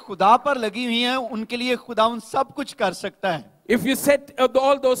आंखें खुदा पर लगी हुई हैं, उनके लिए खुदा उन सब कुछ कर सकता है. If you set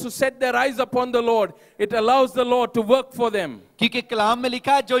all those who set their eyes upon the Lord, it allows the Lord to work for them. क्योंकि कलाम में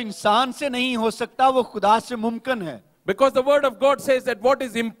लिखा है, जो इंसान से नहीं हो सकता वो खुदा से मुमकिन है. Because the word of God says that what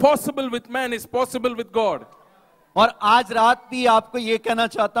is impossible with man is possible with God. और आज रात भी आपको ये कहना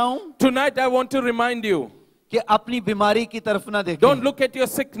चाहता हूं Tonight I want to remind you, कि अपनी बीमारी की तरफ ना देखें. don't look at your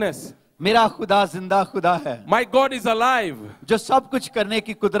sickness. मेरा खुदा जिंदा खुदा है, My God is alive. जो सब कुछ करने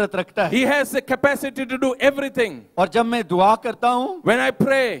की कुदरत रखता है. He has the capacity to do everything. और जब मैं दुआ करता हूं, When I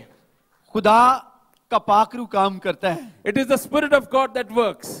pray, खुदा का पाखरू काम करता है. it is the Spirit of God that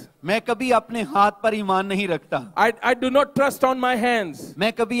works. मैं कभी अपने हाथ पर ईमान नहीं रखता. I do not trust on my hands.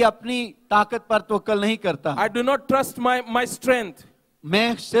 मैं कभी अपनी ताकत पर तवक्कल नहीं करता. I do not trust my strength.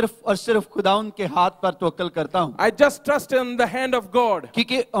 मैं सिर्फ और सिर्फ खुदाउन के हाथ पर तवक्कल करता हूं. I just trust in the hand of God.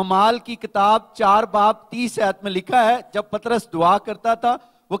 क्योंकि अमाल की किताब 4 बाब 30 आयत में लिखा है, जब पतरस दुआ करता था,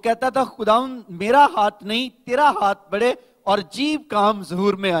 वो कहता था, खुदाउन मेरा हाथ नहीं तेरा हाथ बढ़े और जीव काम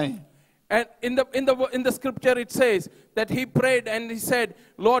ज़हूर में आए. And in the scripture it says that he prayed and he said,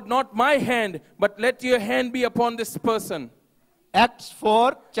 Lord, not my hand, but let your hand be upon this person. Acts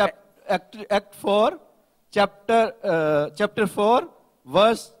 4, Act 4, chapter 4,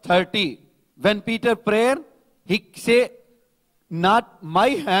 verse 30. When Peter prayed, he say, not my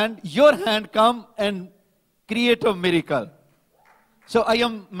hand, your hand come and create a miracle. So I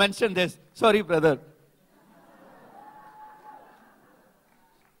am mentioned this. Sorry, brother.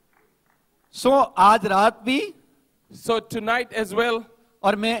 So आज रात भी, So tonight as well,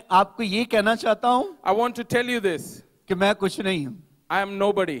 और मैं आपको ये कहना चाहता हूं I want to tell you this. कि मैं कुछ नहीं हूं, I am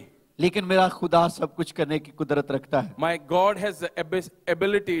nobody. लेकिन मेरा खुदा सब कुछ करने की कुदरत रखता है. My God has the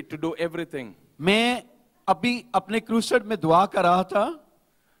ability to do everything. मैं अभी अपने क्रूसेड में दुआ कर रहा था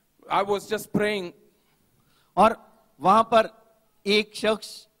I was just praying और वहां पर एक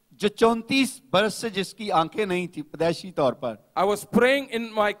शख्स जो 34 बरस से जिसकी आंखें नहीं थी पैदाइशी तौर पर, I was praying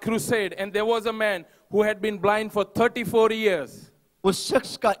in my crusade and there was a man who had been blind for 34 years. उस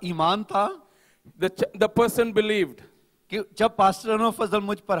शख्स का ईमान था The person believed कि जब पास्टर अनवर फजल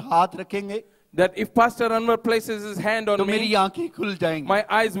मुझ पर हाथ रखेंगे that if Pastor Anwar places his hand तो on मेरी me, आंखें खुल जाएंगी. my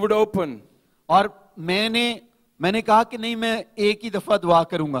eyes would open. और मैंने कहा कि नहीं, मैं एक ही दफा दुआ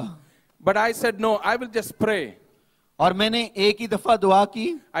करूंगा. But I said, no, I will just pray. और मैंने एक ही दफा दुआ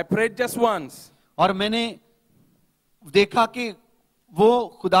की I prayed just once. और मैंने देखा कि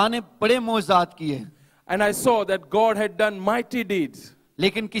वो खुदा ने बड़े मौजज़ात किए, And I saw that God had done mighty deeds.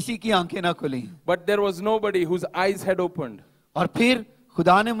 लेकिन किसी की आंखें ना खुली. But there was nobody whose eyes had opened. और फिर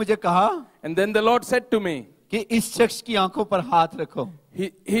खुदा ने मुझे कहा And then the Lord said to me, कि इस शख्स की आंखों पर हाथ रखो.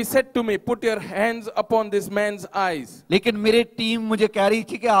 He said to me, put your hands upon this man's eyes. लेकिन मेरी टीम मुझे कह रही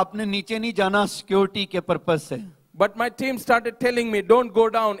थी कि आपने नीचे नहीं जाना सिक्योरिटी के पर्पस से. But my team started telling me, don't go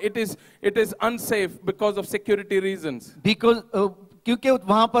down. It is unsafe because of security reasons. Because क्योंकि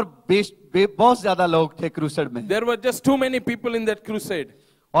वहां पर बहुत ज्यादा लोग थे क्रूसेड में, There were just too many people in that crusade.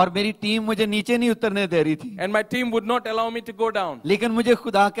 और मेरी टीम मुझे नीचे नहीं उतरने दे रही थी, And my team would not allow me to go down. लेकिन मुझे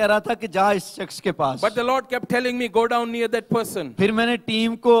खुदा कह रहा था कि जा इस शख्स के पास। But the Lord kept telling me, go down near that person. फिर मैंने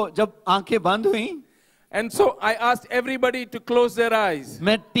टीम को, जब आंखें बंद हुई, And so I asked everybody to close their eyes.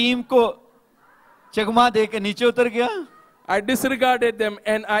 मैं टीम को चकमा दे के नीचे उतर गया, I disregarded them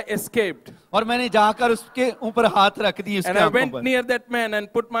and I escaped. और मैंने जाकर उसके ऊपर हाथ रख दिए, And उसके I आंखों went पर, near that man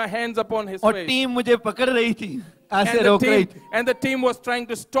and put my hands upon his और face. टीम मुझे पकड़ रही थी, ऐसे And रोक रही थी, the team was trying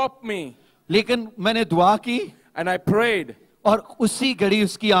to stop me. लेकिन मैंने दुआ की And I prayed. और उसी घड़ी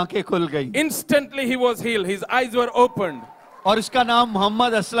उसकी आंखें खुल गई, Instantly he was healed. His eyes were opened. और उसका नाम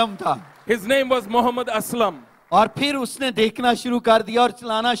मोहम्मद असलम था। His name was Muhammad Aslam. और फिर उसने देखना शुरू कर दिया और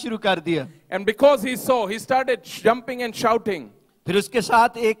चलाना शुरू कर दिया। And because he saw, he started jumping and shouting. फिर उसके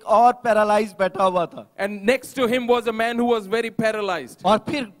साथ एक और पैरालाइज बैठा हुआ था, And next to him was a man who was very paralyzed. और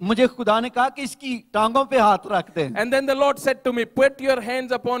फिर मुझे खुदा ने कहा कि इसकी टांगों पे हाथ रख दे, And then the Lord said to me, put your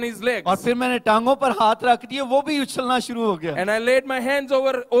hands upon his legs. और फिर मैंने टांगों पर हाथ रख दिए, वो भी उछलना शुरू हो गया, And I laid my hands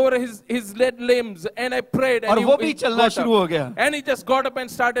over his limbs and I prayed. और And वो he भी चलना got शुरू हो up. गया। And he just got up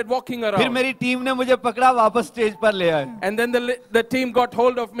and started walking फिर around. मेरी टीम ने मुझे पकड़ा, वापस स्टेज पर ले आए। And then the team got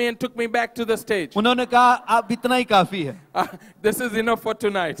hold of me and took me back to the stage. उन्होंने कहा अब इतना ही काफी है। This is enough for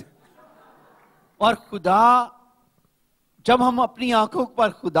tonight. और खुदा, जब हम अपनी आंखों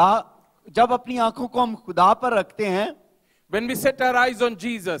पर जब अपनी आंखों को हम खुदा पर रखते हैं, When we set our eyes on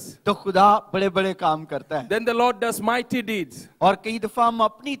Jesus, तो खुदा बड़े बड़े काम करता है। then the Lord does mighty deeds. और कई दफा हम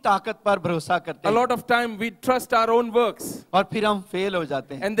अपनी ताकत पर भरोसा करते A हैं, lot of time we trust our own works और फिर हम फेल हो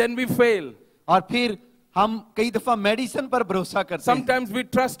जाते हैं, and then we fail. और फिर हम कई दफा मेडिसिन पर भरोसा करते हैं। Sometimes we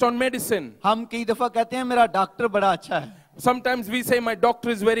trust on medicine. हम कई दफा कहते हैं मेरा डॉक्टर बड़ा अच्छा है, Sometimes we say my doctor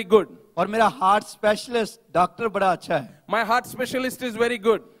is very good. और मेरा हार्ट स्पेशलिस्ट डॉक्टर बड़ा अच्छा है, My heart specialist is very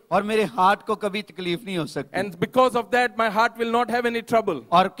good. और मेरे हार्ट को कभी तकलीफ नहीं हो सकती। And because of that, my heart will not have any trouble.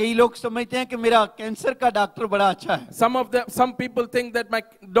 और कई लोग समझते हैं कि मेरा कैंसर का डॉक्टर बड़ा अच्छा है, Some people think that my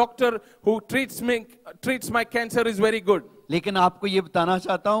doctor who treats my cancer is very good. लेकिन आपको ये बताना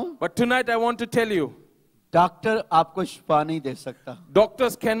चाहता हूँ, But tonight I want to tell you, doctor आपको शिफा नहीं दे सकता।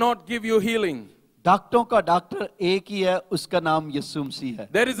 doctors cannot give you healing. डॉक्टरों का डॉक्टर एक ही है, उसका नाम यीशु मसीह है।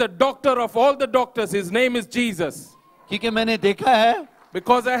 There is a doctor of all the doctors. His name is Jesus. क्योंकि मैंने देखा है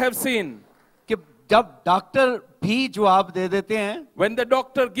Because I have seen, कि जब डॉक्टर भी जवाब दे देते हैं, when the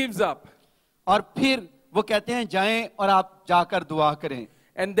doctor gives up, और फिर वो कहते हैं जाएं और आप जाकर दुआ करें,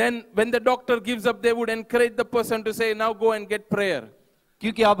 and then when the doctor gives up, they would encourage the person to say, now go and get prayer.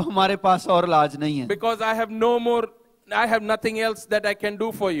 क्योंकि अब हमारे पास और इलाज नहीं है। Because I have nothing else that I can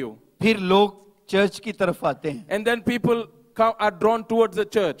do for you. फिर लोग चर्च की तरफ आते हैं, And then people are drawn towards the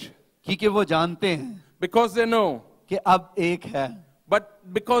church. क्योंकि वो जानते हैं Because they know. कि अब एक है, But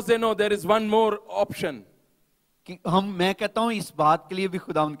because they know there is one more option. कि मैं कहता हूँ इस बात के लिए भी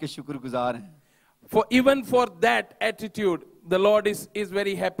खुदा उनके शुक्रगुजार हैं, Even for that attitude, the Lord is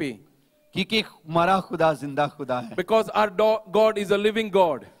very happy. क्योंकि हमारा खुदा जिंदा खुदा है। Because our God is a living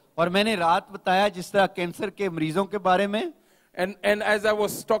God. और मैंने रात बताया जिस तरह कैंसर के मरीजों के बारे में, And as I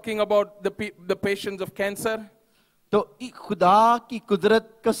was talking about the patients of cancer, तो खुदा की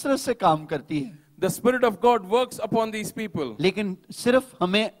कुदरत कसरत से काम करती है, the Spirit of God works upon these people. लेकिन सिर्फ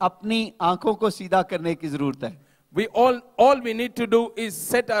हमें अपनी आंखों को सीधा करने की जरूरत है, All we need to do is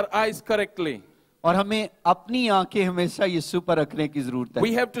set our eyes correctly. और हमें अपनी आंखें हमेशा यीशु पर रखने की जरूरत है।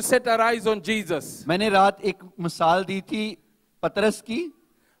 We have to set our eyes on Jesus. मैंने रात एक मिसाल दी थी पतरस की,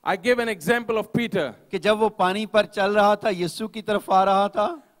 I gave an example of Peter. कि जब वो पानी पर चल रहा था, यीशु की तरफ आ रहा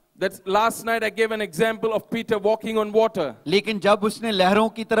था, That's last night I gave an example of Peter walking on water. लेकिन जब उसने लहरों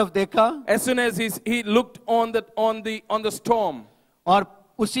की तरफ देखा, As soon as he looked on the storm, और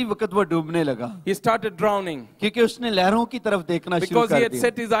उसी वक्त वो डूबने लगा, he started drowning क्योंकि उसने लहरों की तरफ देखना शुरू because he कर had दिया।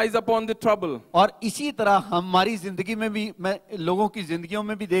 set his eyes upon the trouble. और इसी तरह हमारी जिंदगी में भी, मैं लोगों की जिंदगियों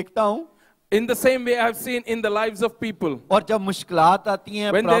में भी देखता हूँ, In the same way I have seen in the lives of people, और जब मुश्किलात आती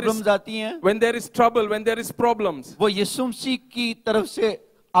हैं, When there is- प्रॉब्लम्स आती हैं, when there is trouble, when there is problems, वो यीशु मसीह की तरफ से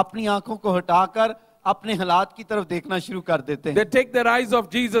अपनी आंखों को हटाकर अपने हालात की तरफ देखना शुरू कर देते they हैं, take their eyes off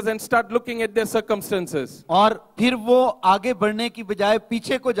Jesus and start looking at their circumstances. और फिर वो आगे बढ़ने की बजाय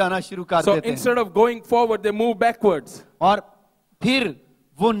पीछे को जाना शुरू कर So देते हैं, instead of going forward, they move backwards. और फिर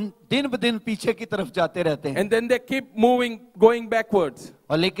वो दिन ब दिन पीछे की तरफ जाते रहते हैं। And then they keep going backwards.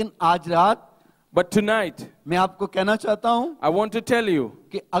 और लेकिन आज रात But tonight, मैं आपको कहना चाहता हूँ I want to tell you,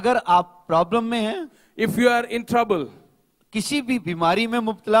 कि अगर आप प्रॉब्लम में हैं, if you are in trouble, किसी भी बीमारी में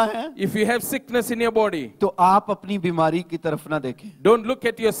मुब्तला है if you have sickness in your body, तो आप अपनी बीमारी की तरफ ना देखें, don't look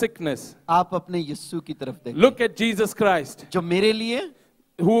at your sickness. आप अपने यीशु की तरफ देखें, Look at Jesus Christ, जो मेरे लिए,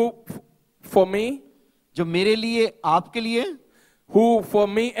 who for me, जो मेरे लिए, आपके लिए, who for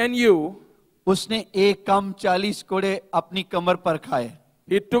me and you, उसने एक कम 40 कोड़े अपनी कमर पर खाए,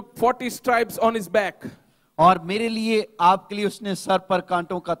 he took 40 stripes on his back. और मेरे लिए, आपके लिए उसने सर पर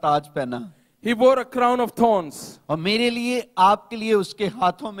कांटों का ताज पहना, He wore a crown of thorns. और मेरे लिए, आपके लिए उसके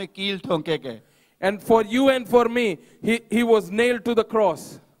हाथों में कील ठोंके गए, And for you and for me, he was nailed to the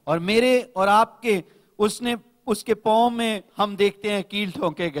cross. और मेरे और आपके उसने उसके पांव में हम देखते हैं कील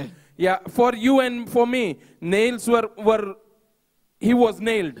ठोंके गए. Yeah, for you and for me, nails were he was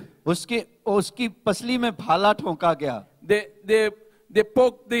nailed. उसकी पसली में भाला ठोंका गया, They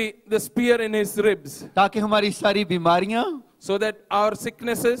poked the spear in his ribs ताकि हमारी सारी बीमारियां so that our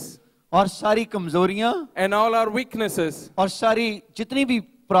sicknesses और सारी कमजोरियां and all our weaknesses और सारी जितनी भी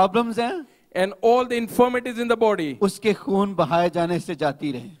प्रॉब्लम्स हैं and all the infirmities in the body उसके खून बहाए जाने से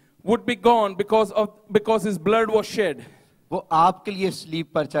जाती रहे. would be gone because his blood was shed. वो आपके लिए स्लीब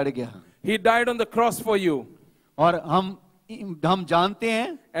पर चढ़ गया, He died on the cross for you. और हम जानते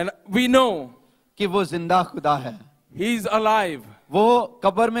हैं And we know कि वो जिंदा खुदा है, he is alive. वो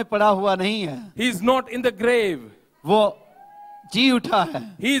कब्र में पड़ा हुआ नहीं है, He is not in the grave. वो जी उठा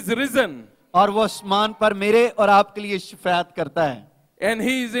है, He is risen. और वो आसमान पर मेरे और आपके लिए शिफायत करता है, And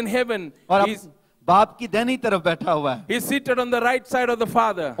he is in heaven. और He's, अब बाप की दाहिनी तरफ बैठा हुआ है, he's seated on the right side of the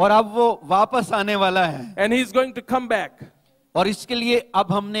Father. और अब वो वापस आने वाला है, And he's going to come back. और इसके लिए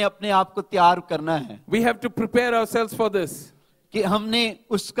अब हमने अपने आप को तैयार करना है We have to prepare ourselves for this कि हमने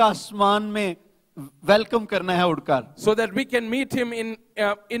उसका आसमान में वेलकम करना है उड़कर, so that we can meet him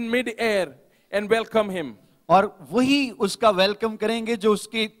in mid-air and welcome him. और वही उसका वेलकम करेंगे जो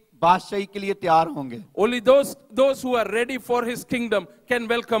उसकी बादशाही के लिए तैयार होंगे. Only those who are ready for his kingdom can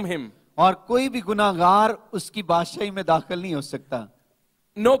welcome him. और कोई भी गुनाहगार उसकी बादशाही में दाखिल नहीं हो सकता,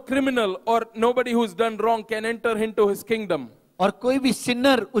 No criminal or nobody who's done wrong can enter into his kingdom. और कोई भी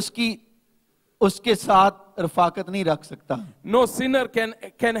सिनर उसके साथ रफाकत नहीं रख सकता. No sinner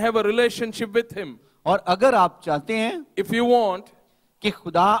can have a relationship with him. और अगर आप चाहते हैं If you want, कि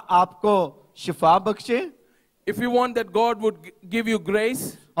खुदा आपको शिफा बख्शे, if you want that God would give you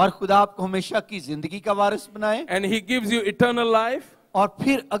grace और खुदा आपको हमेशा की जिंदगी का वारिस बनाए, and he gives you eternal life, और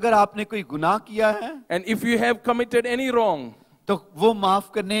फिर अगर आपने कोई गुनाह किया है and if you have committed any wrong, तो वो माफ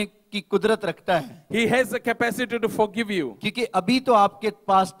करने की कुदरत रखता है, he has the capacity to forgive you. क्योंकि अभी तो आपके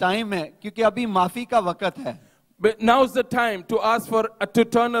पास टाइम है, क्योंकि अभी माफी का वक्त है. But now's the time to ask to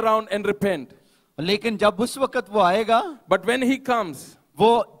turn around and repent. लेकिन जब उस वक्त वो आएगा, But when he comes,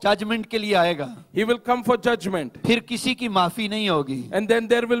 वो जजमेंट के लिए आएगा, he will come for judgment. फिर किसी की माफी नहीं होगी. And then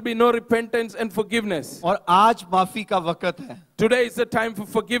there will be no repentance and forgiveness. और आज माफी का वक्त है, Today is the time for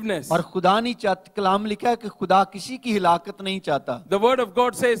forgiveness. और खुदा नहीं चाहता, कलाम लिखा है कि खुदा किसी की हिलाकत नहीं चाहता, The word of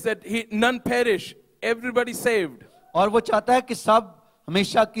God says that none perish, everybody saved. और वो चाहता है कि सब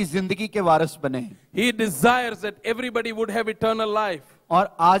हमेशा की जिंदगी के वारिस बने. He desires that everybody would have eternal life.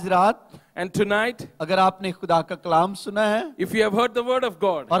 और आज रात And tonight, अगर आपने खुदा का कलाम सुना है if you have heard the word of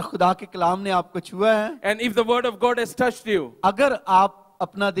God, और खुदा के कलाम ने आपको छुआ है, and if the word of God has touched you, अगर आप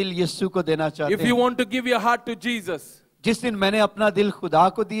अपना दिल यीशु को देना चाहते if you हैं, want to give your heart to Jesus, जिस दिन मैंने अपना दिल खुदा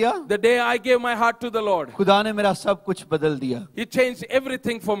को दिया, the day I gave my heart to the Lord, खुदा ने मेरा सब कुछ बदल दिया. He changed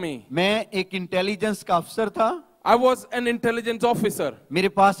everything for me. मैं एक इंटेलिजेंस का अफसर था, I was an intelligence officer. मेरे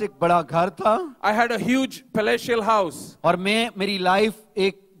पास एक बड़ा घर था, I had a huge palatial house. और मेरी लाइफ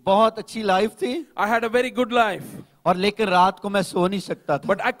एक बहुत अच्छी लाइफ थी, I had a very good life. और लेकिन रात को मैं सो नहीं सकता था.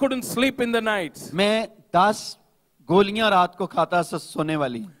 But I couldn't sleep in the nights. मैं 10 गोलियां रात को खाता सोने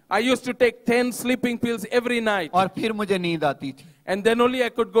वाली, I used to take 10 sleeping pills every night. और फिर मुझे नींद आती थी. And then only I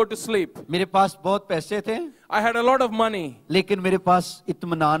could go to sleep. मेरे पास बहुत पैसे थे, I had a lot of money, लेकिन मेरे पास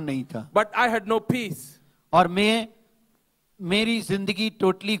इत्मीनान नहीं था, but I had no peace. और मेरी जिंदगी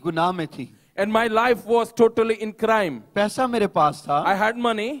टोटली गुनाह में थी. And my life was totally in crime. पैसा मेरे पास था, I had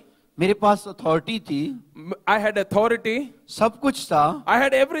money, मेरे पास अथॉरिटी थी, I had authority, सब कुछ था, I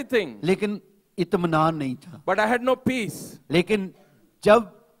had everything, लेकिन इत्मीनान नहीं था. but I had no peace. लेकिन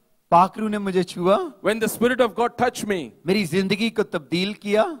जब पाकरू ने मुझे छुआ, When the Spirit of God touched me, मेरी जिंदगी को तब्दील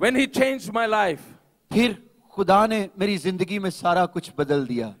किया, when He changed my life, फिर खुदा ने मेरी जिंदगी में सारा कुछ बदल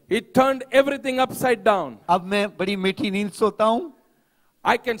दिया. He turned everything upside down. अब मैं बड़ी मीठी नींद सोता हूँ,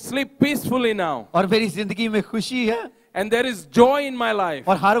 I can sleep peacefully now. और मेरी जिंदगी में खुशी है, And there is joy in my life.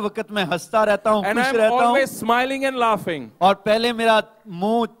 और हर वक्त मैं हंसता रहता हूँ, And खुश I'm रहता हूँ. always smiling and laughing. और पहले मेरा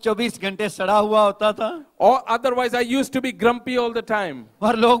मुंह 24 घंटे सड़ा हुआ होता था, Or otherwise I used to be grumpy all the time.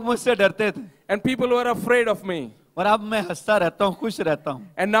 और लोग मुझसे डरते थे. And people were afraid of me. और अब मैं हंसता रहता हूँ, खुश रहता हूँ,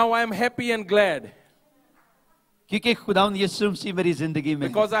 And now I am happy and glad क्योंकि खुदावंद यीशु मसीह मेरी जिंदगी में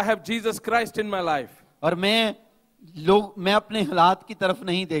है। because I have Jesus Christ in my life. और मैं अपने हालात की तरफ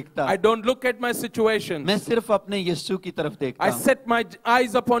नहीं देखता, I don't look at my situation. मैं सिर्फ अपने यीशु की तरफ देखता I हूँ, set my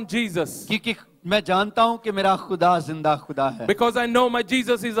eyes upon Jesus क्योंकि मैं जानता हूँ कि मेरा खुदा जिंदा खुदा है। because I know my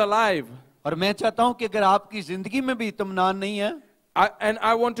Jesus is alive. और मैं चाहता हूँ कि अगर आपकी जिंदगी में भी इत्मीनान नहीं है, And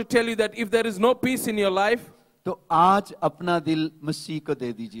I want to tell you that if there is no peace in your life, तो आज अपना दिल मसीह को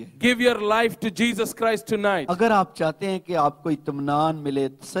दे दीजिए। give your life to Jesus Christ tonight. अगर आप चाहते हैं कि आपको इत्मीनान मिले,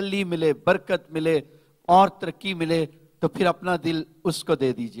 तसल्ली मिले, बरकत मिले और तरक्की मिले, तो फिर अपना दिल उसको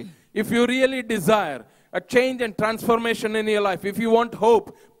दे दीजिए। If you really desire a change and transformation in your life, if you want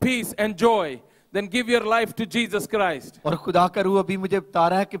hope, peace and joy, then give your life to Jesus Christ. और खुदा का रूह अभी मुझे बता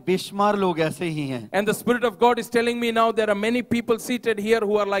रहा है कि बेशुमार लोग ऐसे ही हैं, And the Spirit of God is telling me now there are many people seated here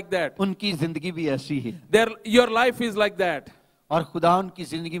who are like that. उनकी जिंदगी भी ऐसी है, Your life is like that. और खुदा उनकी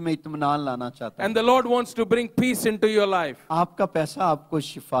जिंदगी में इत्मीनान लाना चाहता है। And the Lord wants to bring peace into your life. आपका पैसा आपको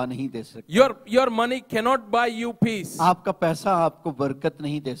शिफा नहीं दे सकता, Your money cannot buy you peace. आपका पैसा आपको बरकत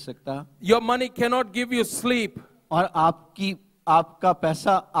नहीं दे सकता, Your money cannot give you sleep. और आपका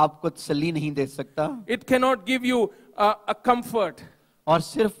पैसा आपको तसल्ली नहीं दे सकता। It cannot give you a comfort. और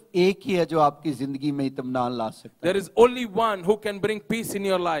सिर्फ एक ही है जो आपकी जिंदगी में इत्मीनान ला सकता है, There is only one who can bring peace in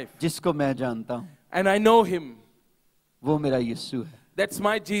your life. जिसको मैं जानता हूँ, And I know him. वो मेरा यीशु है। That's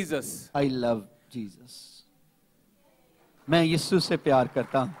my Jesus. I love Jesus. मैं यीशु से प्यार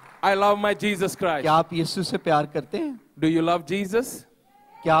करता हूँ। I love my Jesus Christ. क्या आप यीशु से प्यार करते हैं? Do you love Jesus?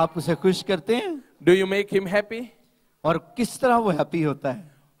 क्या आप उसे खुश करते हैं? Do you make him happy? और किस तरह वो हैप्पी होता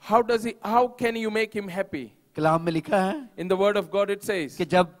है? How can you make him happy? कलाम में लिखा है In the word of God it says कि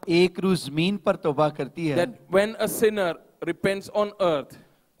जब एक रूह जमीन पर तौबा करती है that when a sinner repents on earth,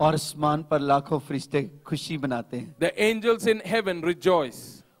 और आसमान पर लाखों फरिश्ते खुशी मनाते हैं। the angels in heaven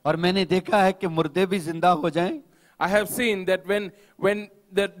rejoice. और मैंने देखा है कि मुर्दे भी जिंदा हो जाएं, I have seen that when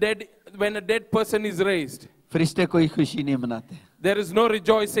a dead person is raised, फरिश्ते कोई खुशी नहीं मनाते, there is no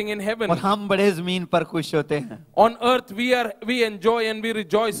rejoicing in heaven. और हम बड़े जमीन पर खुश होते हैं। On earth we enjoy and we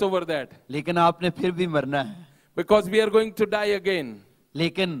rejoice over that लेकिन आपने फिर भी मरना है। because we are going to die again.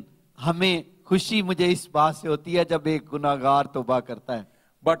 लेकिन हमें खुशी मुझे इस बात से होती है जब एक गुनाहगार तौबा करता है,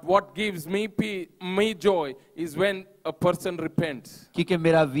 But what gives me joy is when a person repents. क्योंकि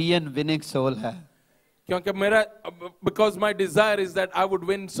मेरा विनिंग सोल है। Because my desire is that I would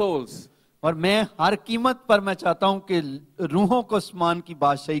win souls. और मैं हर कीमत पर मैं चाहता हूं कि रूहों को आसमान की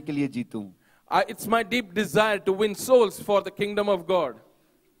बादशाही के लिए जीतूं। It's my deep desire to win souls for the kingdom of God.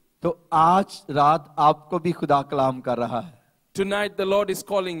 तो आज रात आपको भी खुदा कलाम कर रहा है। Tonight the Lord is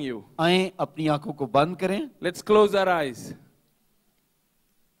calling you. आए अपनी आंखों को बंद करें। Let's close our eyes.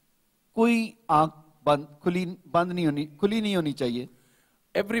 कोई आंख खुली नहीं होनी चाहिए।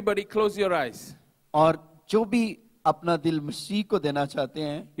 Everybody close your eyes. और जो भी अपना दिल मसीह को देना चाहते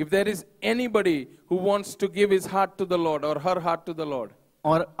हैं, If there is anybody who wants to give his heart to the Lord or her heart to the Lord,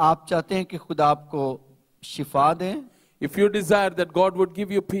 और आप चाहते हैं कि खुदा आपको शिफा दें, if you desire that God would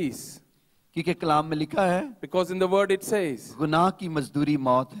give you peace, क्योंकि कलाम में लिखा है because in the word it says गुनाह की मजदूरी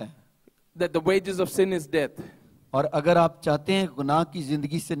मौत है। that the wages of sin is death. और अगर आप चाहते हैं गुनाह की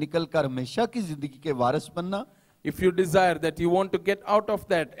जिंदगी से निकलकर हमेशा की जिंदगी के वारिस बनना, If you desire that you want to get out of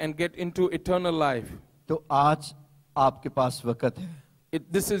that and get into eternal life, तो आज आपके पास वक्त है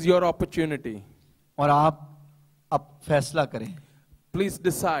this is your opportunity. और आप अब फैसला करें। Please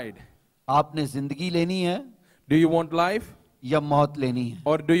decide. आपने जिंदगी लेनी है Do you want life या मौत लेनी है?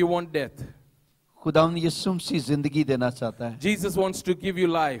 or do you want death? खुदावंद यीशु मसीह जिंदगी देना चाहता है। Jesus wants to give you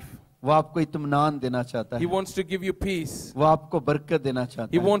life. वो आपको इत्मीनान देना चाहता He है। wants to give you peace. वो आपको बरकत देना He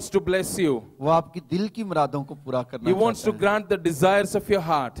चाहता है। wants to bless you. वो आपकी दिल की मुरादों को पूरा करना He wants to चाहता है। grant the desires of your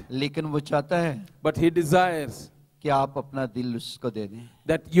heart. लेकिन वो चाहता है But He desires कि आप अपना दिल उसको दे दें।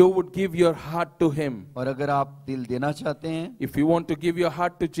 that you would give your heart to Him. और अगर आप दिल देना चाहते हैं, If you want to give your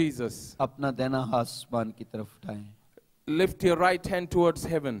heart to Jesus, अपना देना हाथ आसमान की तरफ उठाएं। lift your right hand towards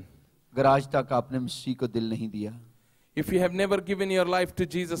heaven. अगर आज तक आपने मसीह को दिल नहीं दिया, If you have never given your life to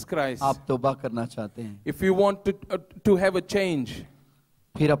Jesus Christ, आप तौबा करना चाहते हैं, if you want to have a change,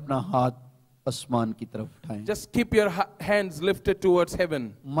 फिर अपना हाथ आसमान की तरफ उठाएं। just keep your hands lifted towards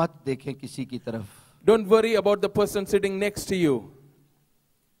heaven. मत देखें किसी की तरफ। Don't worry about the person sitting next to you.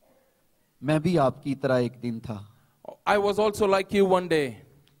 मैं भी आपकी तरह एक दिन था, I was also like you one day,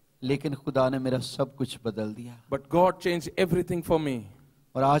 लेकिन खुदा ने मेरा सब कुछ बदल दिया। but God changed everything for me.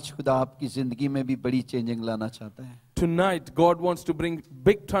 और आज खुदा आपकी जिंदगी में भी बड़ी चेंजिंग लाना चाहता है। Tonight, God wants to bring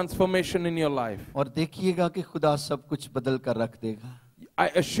big transformation in your life. और देखिएगा कि खुदा सब कुछ बदल कर रख देगा। I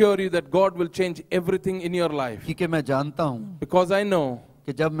assure you that God will change everything in your life. क्योंकि मैं जानता हूँ Because I know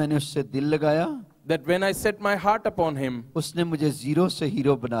कि जब मैंने उससे दिल लगाया, that when I set my heart upon Him, उसने मुझे जीरो से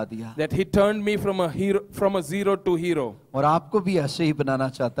हीरो बना दिया, that He turned me from a zero to hero. और आपको भी ऐसे ही बनाना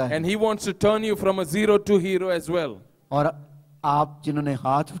चाहता है। And He wants to turn you from a zero to hero as well. और आप जिन्होंने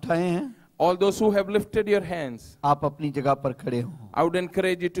हाथ उठाए हैं, All those who have lifted your hands, आप अपनी जगह पर खड़े हो, I would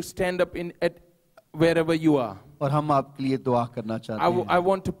encourage you to stand up at wherever you are. और हम आपके लिए दुआ करना चाहते हैं। I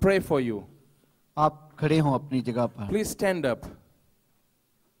want to pray for you. आप खड़े हो अपनी जगह पर। Please stand up.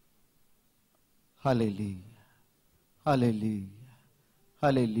 Hallelujah, hallelujah,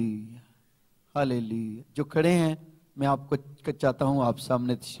 hallelujah, hallelujah. जो खड़े हैं, मैं आपको चाहता हूँ आप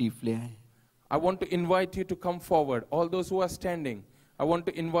सामने तशरीफ ले आएं। I want to invite you to come forward. All those who are standing, I want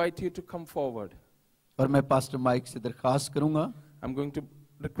to invite you to come forward. और मैं पास्टर माइक से दरखास्त करूंगा I'm going to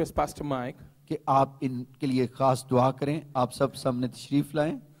request Pastor Mike. कि आप इनके लिए खास दुआ करें। आप सब सामने तशरीफ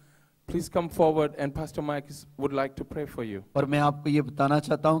लाएं। Please come forward and Pastor Mike would like to pray for you. और मैं आपको ये बताना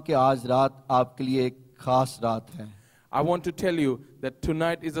चाहता हूँ कि आज रात आपके लिए एक खास रात है। I want to tell you that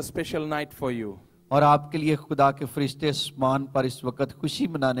tonight is a special night for you. और आपके लिए खुदा के फरिश्ते आसमान पर इस वक्त खुशी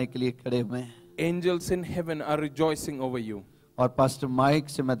मनाने के लिए खड़े हुए हैं। Angels in heaven are rejoicing over you. और पास्टर माइक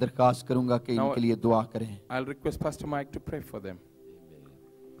से मैं दरखास्त करूंगा कि Now- इनके लिए दुआ करें। I'll request Pastor Mike to pray for them.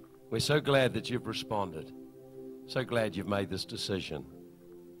 We're so glad that you've responded. So glad you've made this decision.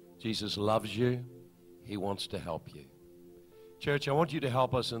 Jesus loves you. He wants to help you. Church, I want you to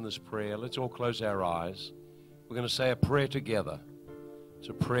help us in this prayer. Let's all close our eyes. We're going to say a prayer together. It's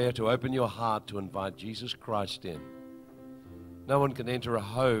a prayer to open your heart to invite Jesus Christ in. No one can enter a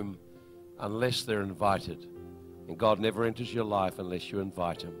home unless they're invited. And God never enters your life unless you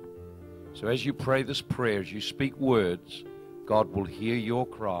invite Him. So as you pray this prayer, as you speak words, God will hear your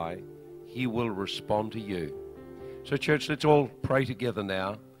cry. He will respond to you. So church, let's all pray together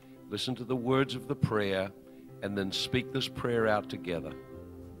now. Listen to the words of the prayer and then speak this prayer out together.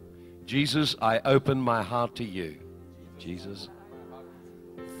 Jesus, I open my heart to you. Jesus,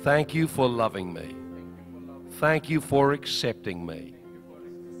 thank you for loving me. Thank you for accepting me.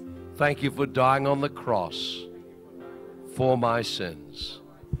 Thank you for dying on the cross for my sins.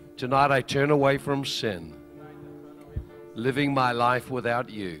 Tonight I turn away from sin, living my life without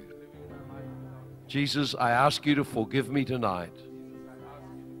you. Jesus, I ask you to forgive me tonight.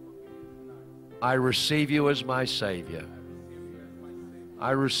 I receive you as my Savior.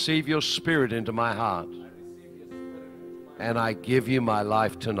 I receive your Spirit into my heart. And I give you my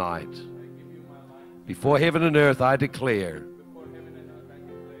life tonight. Before heaven and earth, I declare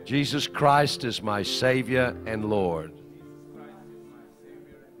Jesus Christ is my Savior and Lord,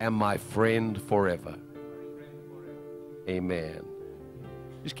 and my friend forever. Amen.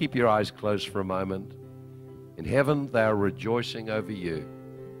 Just keep your eyes closed for a moment. In heaven, they are rejoicing over you.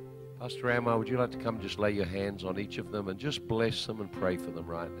 Pastor Amma, would you like to come just lay your hands on each of them and just bless them and pray for them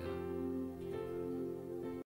right now?